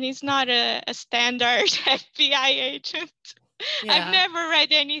different. It's not a standard FBI agent. I've Yeah. never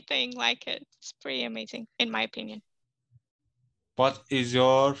read anything like it. It's pretty amazing, in my opinion. What is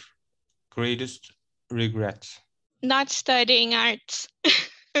your greatest regret? Not studying arts.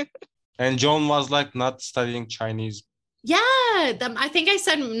 And John was like not studying Chinese. Yeah, I think I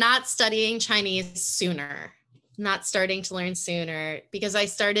said not studying Chinese sooner, not starting to learn sooner, because I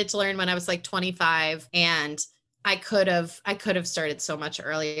started to learn when I was like 25, and I could have started so much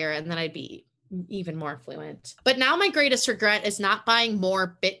earlier, and then I'd be even more fluent. But now my greatest regret is not buying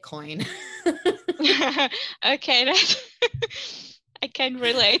more Bitcoin. Okay, I can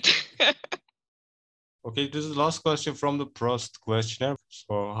relate. Okay, this is the last question from the Prost questionnaire.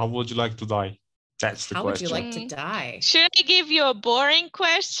 So, how would you like to die? That's the How would question. you like to die? Should I give you a boring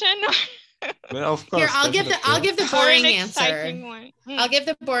question Well, of course. Here, I'll give the or an boring answer. exciting one? I'll give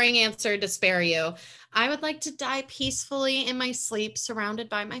the boring answer to spare you. I would like to die peacefully in my sleep, surrounded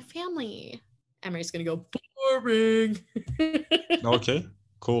by my family. Emery's gonna go boring. Okay,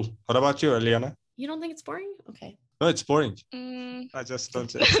 cool. What about you, Eliana? You don't think it's boring? Okay. No, it's boring. Mm. I just don't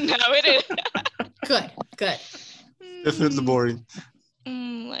say. No, it is. Good. Definitely boring.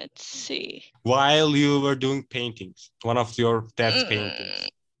 Let's see. While you were doing paintings, one of your dad's paintings.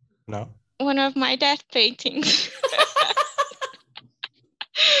 No? One of my death paintings.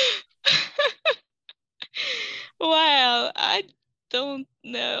 Well, I don't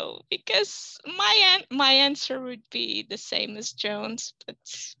know because my answer would be the same as Jones, but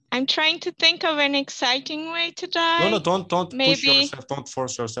I'm trying to think of an exciting way to die. No, don't push Maybe. yourself. Don't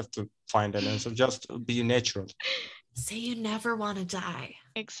force yourself to find an answer. Just be natural. Say you never want to die.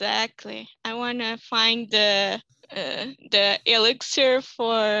 Exactly. I want to find the elixir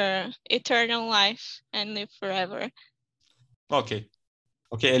for eternal life and live forever. Okay,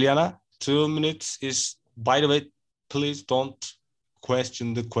 Eliana, 2 minutes is, by the way, please don't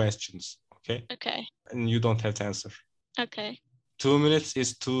question the questions, okay? Okay. And you don't have to answer. Okay. 2 minutes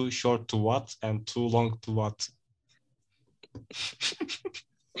is too short to what and too long to what?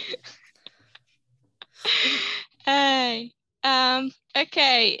 Hey.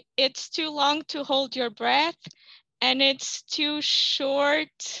 Okay, it's too long to hold your breath, and it's too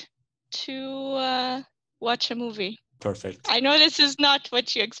short to watch a movie. Perfect. I know this is not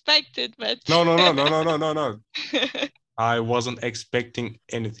what you expected, but No. I wasn't expecting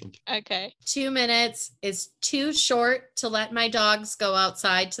anything. Okay. 2 minutes is too short to let my dogs go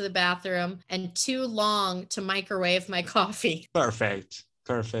outside to the bathroom and too long to microwave my coffee. Perfect.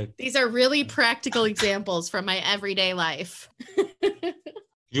 These are really practical examples from my everyday life.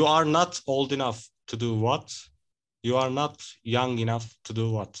 You are not old enough to do what? You are not young enough to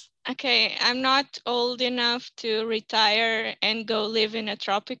do what? Okay, I'm not old enough to retire and go live in a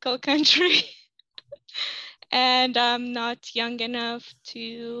tropical country. And I'm not young enough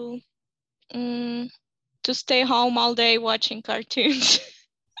to stay home all day watching cartoons.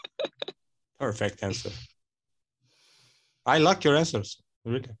 Perfect answer. I like your answers.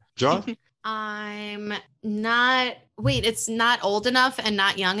 Really. John? I'm not, wait, it's not old enough and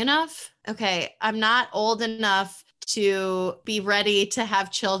not young enough? Okay, I'm not old enough to be ready to have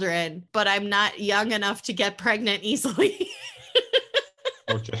children, but I'm not young enough to get pregnant easily.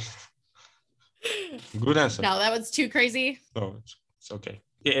 Okay. Good answer. No, that was too crazy. No, it's okay.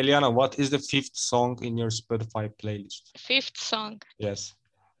 Yeah, Eliana, what is the 5th song in your Spotify playlist? 5th song. Yes.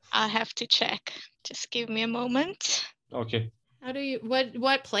 I have to check. Just give me a moment. Okay. How do you,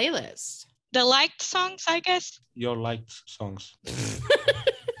 what playlist? The liked songs, I guess. Your liked songs.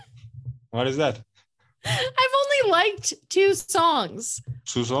 What is that? I've only liked 2 songs.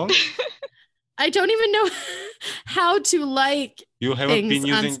 2 songs? I don't even know how to like You haven't things been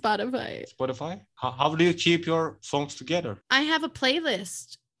using on Spotify. Spotify? How do you keep your songs together? I have a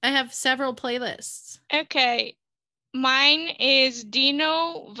playlist. I have several playlists. Okay. Mine is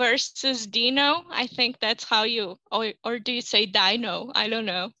Dino versus Dino. I think that's how you, or do you say Dino? I don't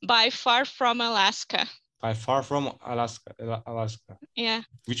know. By Far From Alaska. By Far From Alaska. Yeah.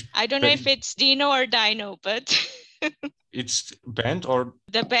 Which I don't know if it's Dino or Dino, but it's band or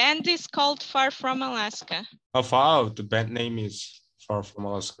the band is called Far From Alaska. how the band name is Far From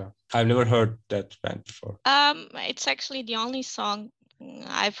Alaska. I've never heard that band before. It's actually the only song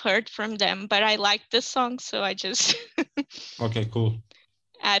I've heard from them, but I like this song, so I just Okay, cool.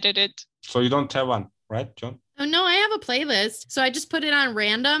 added it. So you don't have one, right, John? Oh no, I have a playlist. So I just put it on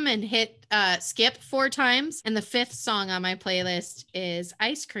random and hit skip 4 times. And the 5th song on my playlist is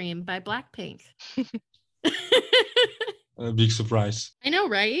Ice Cream by Blackpink. A big surprise. I know,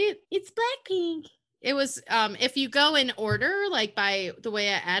 right? It's Blackpink. It was if you go in order, like by the way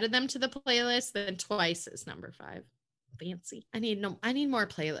I added them to the playlist, then twice is number 5. Fancy. I need more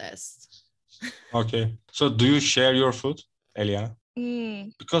playlists. Okay. So do you share your food, Eliana?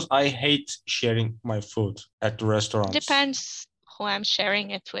 Mm, Because I hate sharing my food at the restaurants. depends who I'm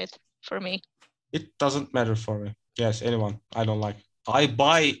sharing it with for me. It doesn't matter for me. Yes, anyone. I don't like. I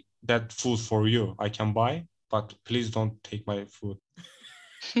buy that food for you. I can buy, but please don't take my food.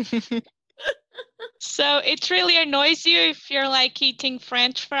 So it really annoys you if you're like eating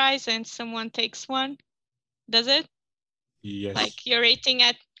French fries and someone takes one? Does it? Yes. Like you're eating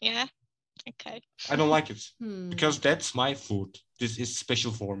at, yeah? Okay. I don't like it Hmm. because that's my food. This is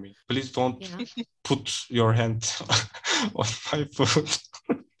special for me. Please don't Yeah. put your hand on my food.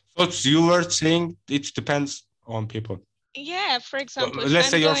 So you were saying it depends on people. Yeah, for example, if Let's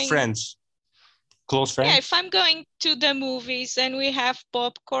I'm say your going, friends, close friends. yeah, if I'm going to the movies and we have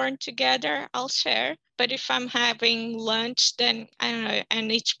popcorn together, I'll share. But if I'm having lunch, then I don't know,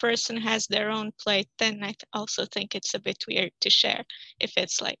 and each person has their own plate, then I also think it's a bit weird to share if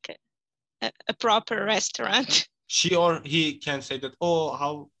it's like a proper restaurant. She or he can say that, oh,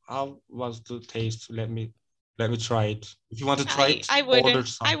 how was the taste? Let me try it. If you want to try it, I order I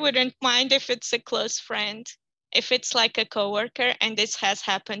some. wouldn't mind if it's a close friend. If it's like a coworker, and this has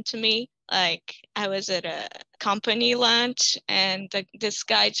happened to me, like I was at a company lunch and this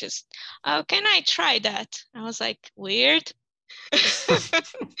guy just, oh, can I try that? I was like, weird.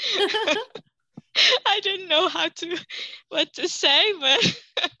 I didn't know what to say, but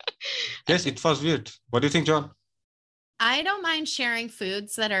Yes, it was weird. What do you think, John? I don't mind sharing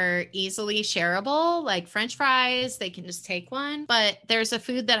foods that are easily shareable, like French fries. They can just take one. But there's a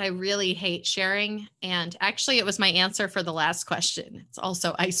food that I really hate sharing. And actually, it was my answer for the last question. It's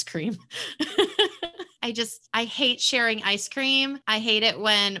also ice cream. I hate sharing ice cream. I hate it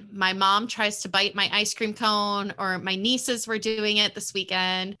when my mom tries to bite my ice cream cone, or my nieces were doing it this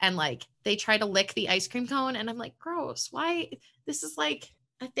weekend and like they try to lick the ice cream cone. And I'm like, gross. Why? This is like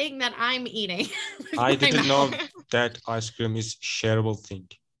a thing that I'm eating. I didn't know that ice cream is shareable thing,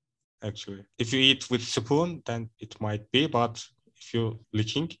 actually. If you eat with spoon, then it might be, but if you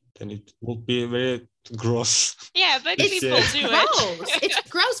licking, then it will be very gross. yeah, but It's people do it. Gross. It's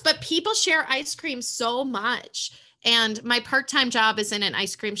gross, but people share ice cream so much. And my part-time job is in an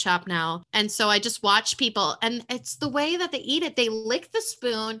ice cream shop now. And so I just watch people, and it's the way that they eat it. They lick the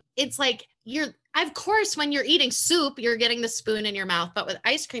spoon. It's like of course, when you're eating soup, you're getting the spoon in your mouth. But with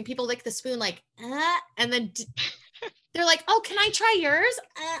ice cream, people lick the spoon like, and then they're like, oh, can I try yours?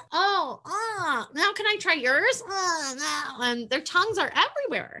 Now can I try yours? No. And their tongues are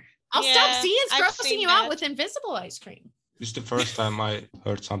everywhere. I'll stop. See, it's I've grossing seen you that. out with invisible ice cream. This is the first time I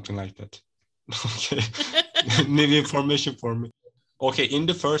heard something like that. Okay. New information for me. Okay, in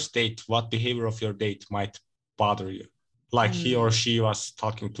the first date, what behavior of your date might bother you? Like he or she was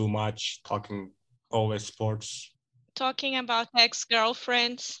talking too much, talking always sports, Talking about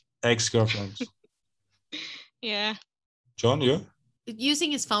ex-girlfriends. ex-girlfriends. Yeah. John, you?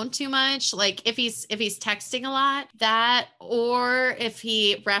 Using his phone too much, like if he's texting a lot, that, or if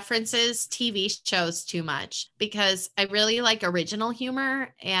he references TV shows too much, because I really like original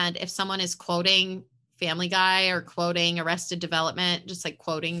humor. And if someone is quoting Family Guy or quoting Arrested Development, just like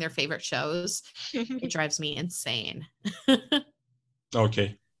quoting their favorite shows, it drives me insane.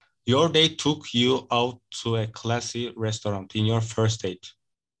 Okay. Your date took you out to a classy restaurant in your first date.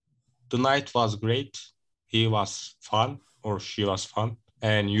 The night was great. He was fun, or she was fun,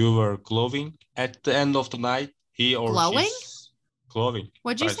 and you were glowing. At the end of the night, he or Glowing? she's glowing.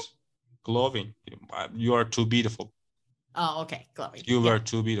 What'd you Guys, say? glowing. You are too beautiful. Oh, okay. Glowing. You Yeah. were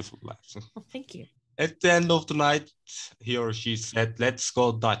too beautiful. Well, thank you. At the end of the night, he or she said, let's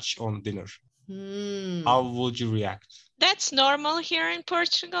go Dutch on dinner. How would you react? That's normal here in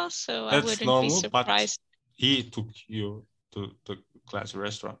Portugal, so I That's wouldn't normal, be surprised. but he took you to the classy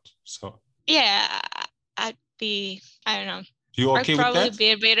restaurant. So Yeah, I'd be, I don't know. you okay I'd with probably that?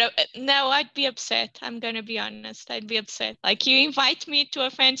 be a bit of, no, I'd be upset. I'm gonna be honest. I'd be upset. Like you invite me to a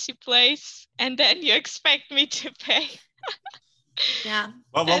fancy place and then you expect me to pay. Yeah.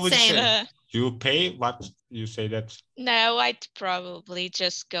 What would you Same. say? You pay what you say that? No, I'd probably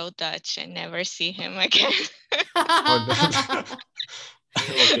just go Dutch and never see him again.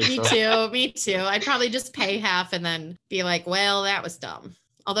 Okay, Me too. I'd probably just pay half and then be like, well, that was dumb.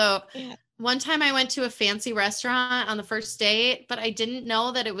 Although Yeah. one time I went to a fancy restaurant on the first date, but I didn't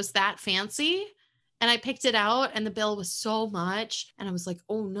know that it was that fancy. And I picked it out and the bill was so much. And I was like,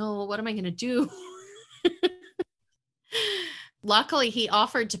 oh no, what am I going to do? luckily he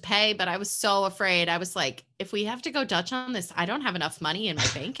offered to pay, but I was so afraid. I was like, if we have to go Dutch on this, I don't have enough money in my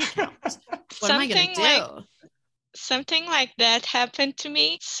bank account. What am I going to do? Something like that happened to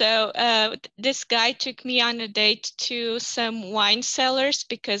me. So this guy took me on a date to some wine cellars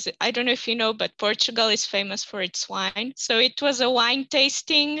because I don't know if you know, but Portugal is famous for its wine. So it was a wine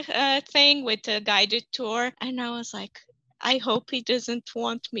tasting thing with a guided tour. And I was like, I hope he doesn't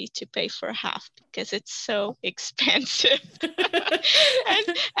want me to pay for half because it's so expensive. And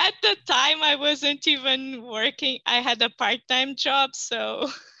at the time, I wasn't even working. I had a part-time job, so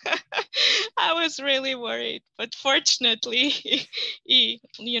I was really worried. But fortunately, he,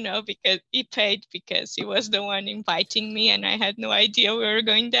 because he paid because he was the one inviting me, and I had no idea we were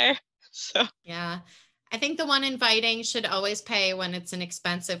going there. So yeah. I think the one inviting should always pay when it's an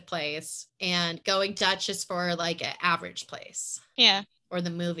expensive place, and going Dutch is for like an average place. Yeah. Or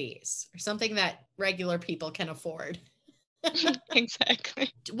the movies or something that regular people can afford. Exactly.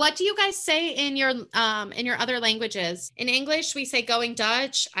 What do you guys say in your other languages? In English, we say going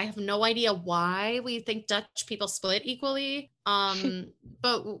Dutch. I have no idea why we think Dutch people split equally.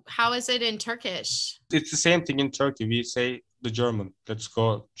 But how is it in Turkish? It's the same thing in Turkey. We say the German. Let's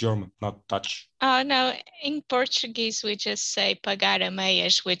go German, not Dutch. Oh, no. In Portuguese, we just say pagar a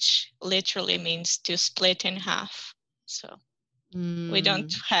meias, which literally means to split in half. So we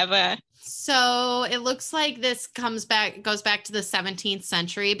don't have a... So it looks like this goes back to the 17th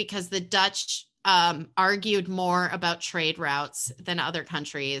century because the Dutch argued more about trade routes than other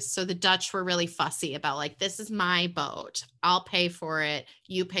countries. So the Dutch were really fussy about like, this is my boat. I'll pay for it.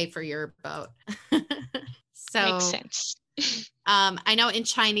 You pay for your boat. So makes sense. I know in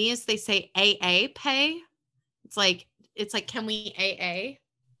Chinese, they say AA pay. It's like, can we AA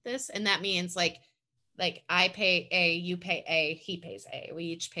this? And that means like I pay A, you pay A, he pays A. We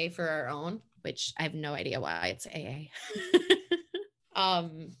each pay for our own, which I have no idea why it's AA.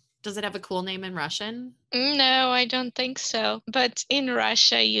 Does it have a cool name in Russian? No, I don't think so. But in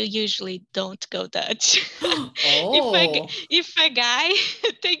Russia, you usually don't go Dutch. Oh. If a guy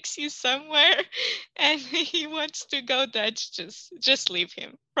takes you somewhere and he wants to go Dutch, just leave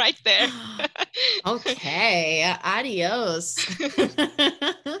him right there. Okay, adios.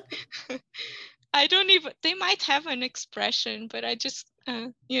 I don't even, they might have an expression, but I just,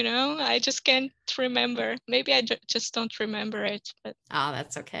 I just can't remember. Maybe I just don't remember it. But oh,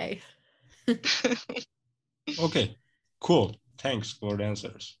 that's okay. Okay, cool. Thanks for the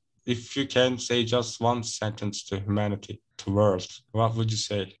answers. If you can say just one sentence to humanity, to world, what would you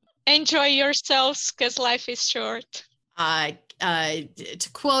say? Enjoy yourselves because life is short. To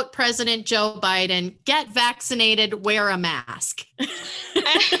quote President Joe Biden, get vaccinated, wear a mask.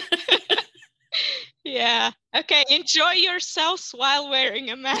 Yeah. Okay. Enjoy yourselves while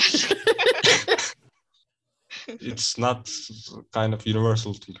wearing a mask. It's not kind of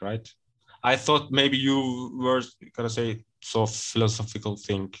universal thing, right? I thought maybe you were gonna say so philosophical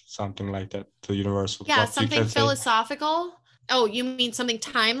thing, something like that, to universal. Yeah, What something philosophical. Oh, you mean something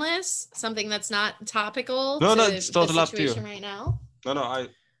timeless? Something that's not topical No, to it's totally the up to you. situation right now? No,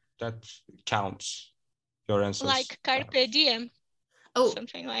 that counts. Your answers. Like carpe diem. Oh,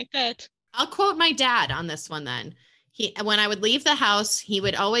 something like that. I'll quote my dad on this one then. When I would leave the house, he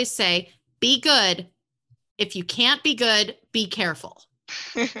would always say, be good. If you can't be good, be careful.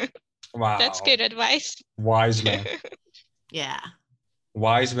 Wow. That's good advice. Wise man. Yeah.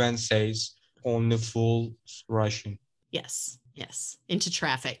 Wise man says only fools rushing. Yes. Into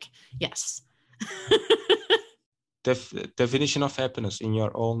traffic. Yes. Definition of happiness in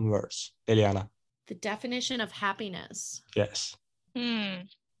your own words, Eliana. The definition of happiness. Yes.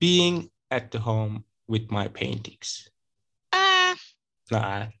 Being at the home with my paintings.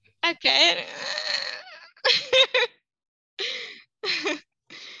 Nah. Okay.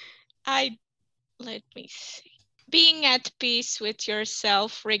 Let me see. Being at peace with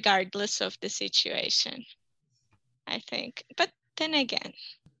yourself regardless of the situation, I think. But then again,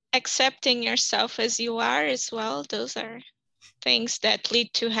 accepting yourself as you are as well, those are things that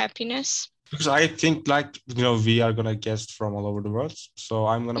lead to happiness. Because I think we are gonna guest from all over the world. So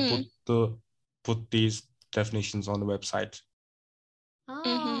I'm gonna put these definitions on the website.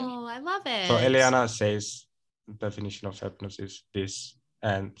 Oh, I love it. So Eliana says the definition of happiness is this,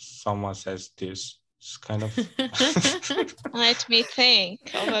 and someone says this. It's kind of Let me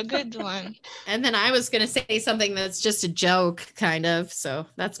think of a good one. And then I was going to say something that's just a joke, kind of. So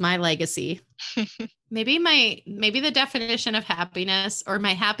that's my legacy. Maybe the definition of happiness or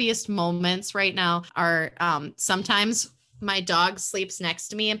my happiest moments right now are sometimes my dog sleeps next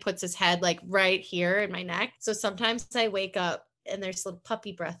to me and puts his head like right here in my neck. So sometimes I wake up and there's little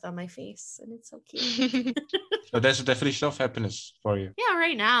puppy breath on my face, and it's so cute. So that's the definition of happiness for you. Yeah,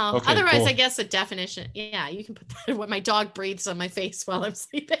 right now. Okay, Otherwise, cool. I guess a definition. Yeah, you can put that when my dog breathes on my face while I'm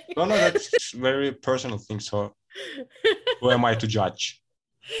sleeping. No, that's very personal thing. So who am I to judge?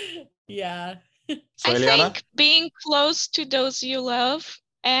 Yeah. So I Eliana, think being close to those you love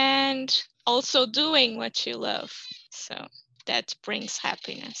and also doing what you love. So that brings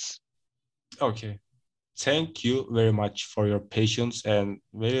happiness. okay. Thank you very much for your patience and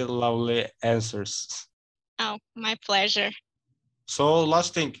very lovely answers. Oh, my pleasure. So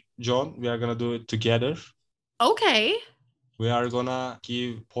last thing, John, we are gonna do it together. Okay. We are gonna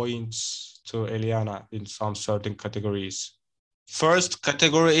give points to Eliana in some certain categories. First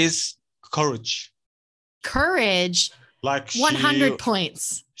category is courage. Courage. Like 100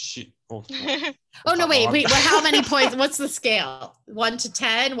 points. Oh no! Wait. Well, how many points? What's the scale? 1 to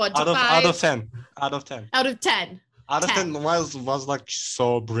 10. 1 to 5. Out of 10. Out of 10. Out of 10. Out of 10. 10 was like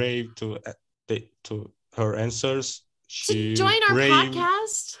so brave to her answers. To join our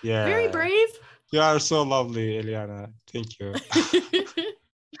podcast. Yeah. Very brave. You are so lovely, Eliana. Thank you.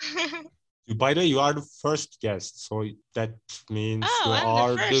 By the way, you are the first guest, so that means you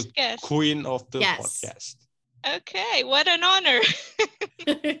are the queen of the podcast. Okay, what an honor.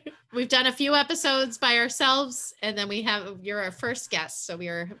 We've done a few episodes by ourselves, and then you're our first guest, so we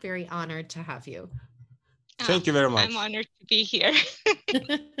are very honored to have you. Thank you very much. I'm honored to be here.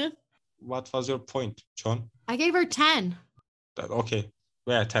 What was your point, John? I gave her 10. Okay.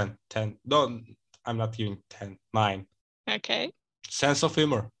 Yeah, 10. 10. No, I'm not giving 10. 9. Okay. Sense of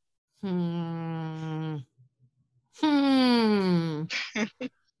humor. I'm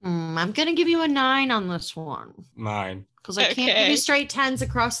going to give you a 9 on this one. 9. Because I can't give you straight 10s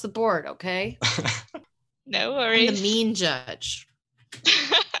across the board, okay? No worries. I'm the mean judge.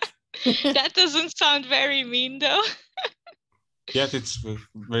 That doesn't sound very mean, though. Yes, it's a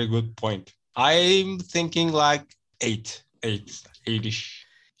very good point. I'm thinking like 8. 8-ish.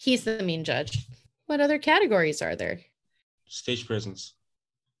 He's the mean judge. What other categories are there? Stage presence.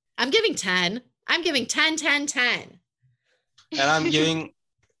 I'm giving 10. I'm giving 10, 10, 10. And I'm giving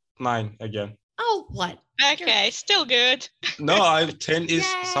 9 again. Oh, what? Okay, still good. No, 10 is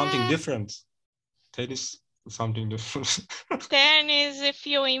something different. 10 is something different. 10 is if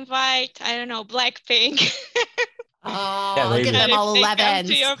you invite, I don't know, Blackpink. Oh, yeah, I'll give them all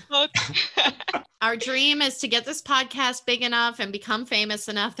 11s. Our dream is to get this podcast big enough and become famous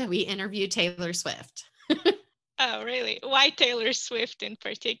enough that we interview Taylor Swift. Oh, really? Why Taylor Swift in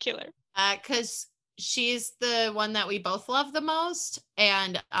particular? Because she's the one that we both love the most,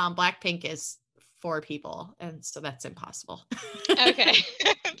 and Blackpink is 4 people, and so that's impossible. Okay,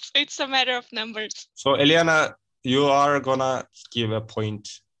 so it's a matter of numbers. So Eliana, you are gonna give a point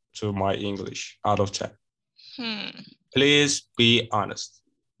to my English out of 10. Please be honest.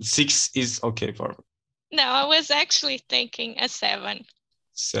 6 is okay for me. No, I was actually thinking a 7.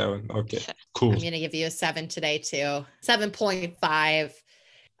 7, okay, cool. I'm gonna give you a 7 today too. 7.5.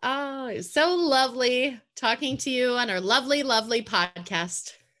 Oh, it's so lovely talking to you on our lovely, lovely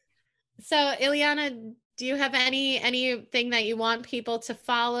podcast. So, Eliana, do you have anything that you want people to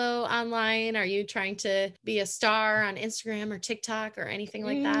follow online? Are you trying to be a star on Instagram or TikTok or anything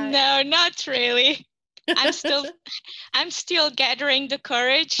like that? No, not really. I'm still gathering the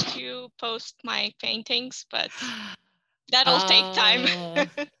courage to post my paintings, but that'll take time.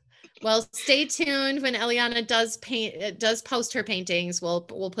 Well, stay tuned when Eliana does post her paintings. We'll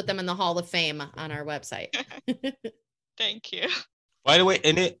put them in the Hall of Fame on our website. Thank you. By the way,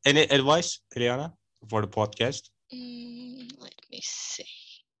 any advice, Eliana, for the podcast? Let me see.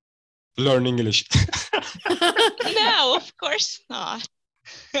 Learn English. No, of course not.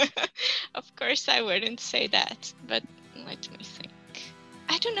 Of course, I wouldn't say that. But let me think.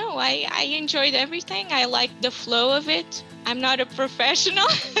 I don't know. I enjoyed everything. I liked the flow of it. I'm not a professional,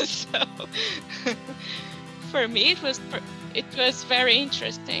 so for me it was very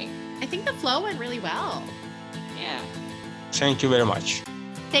interesting. I think the flow went really well. Yeah. Thank you very much.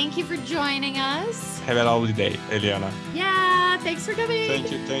 Thank you for joining us. Have a lovely day, Eliana. Yeah, thanks for coming.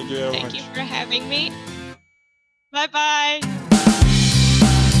 Thank you very much. Thank you for having me. Bye-bye.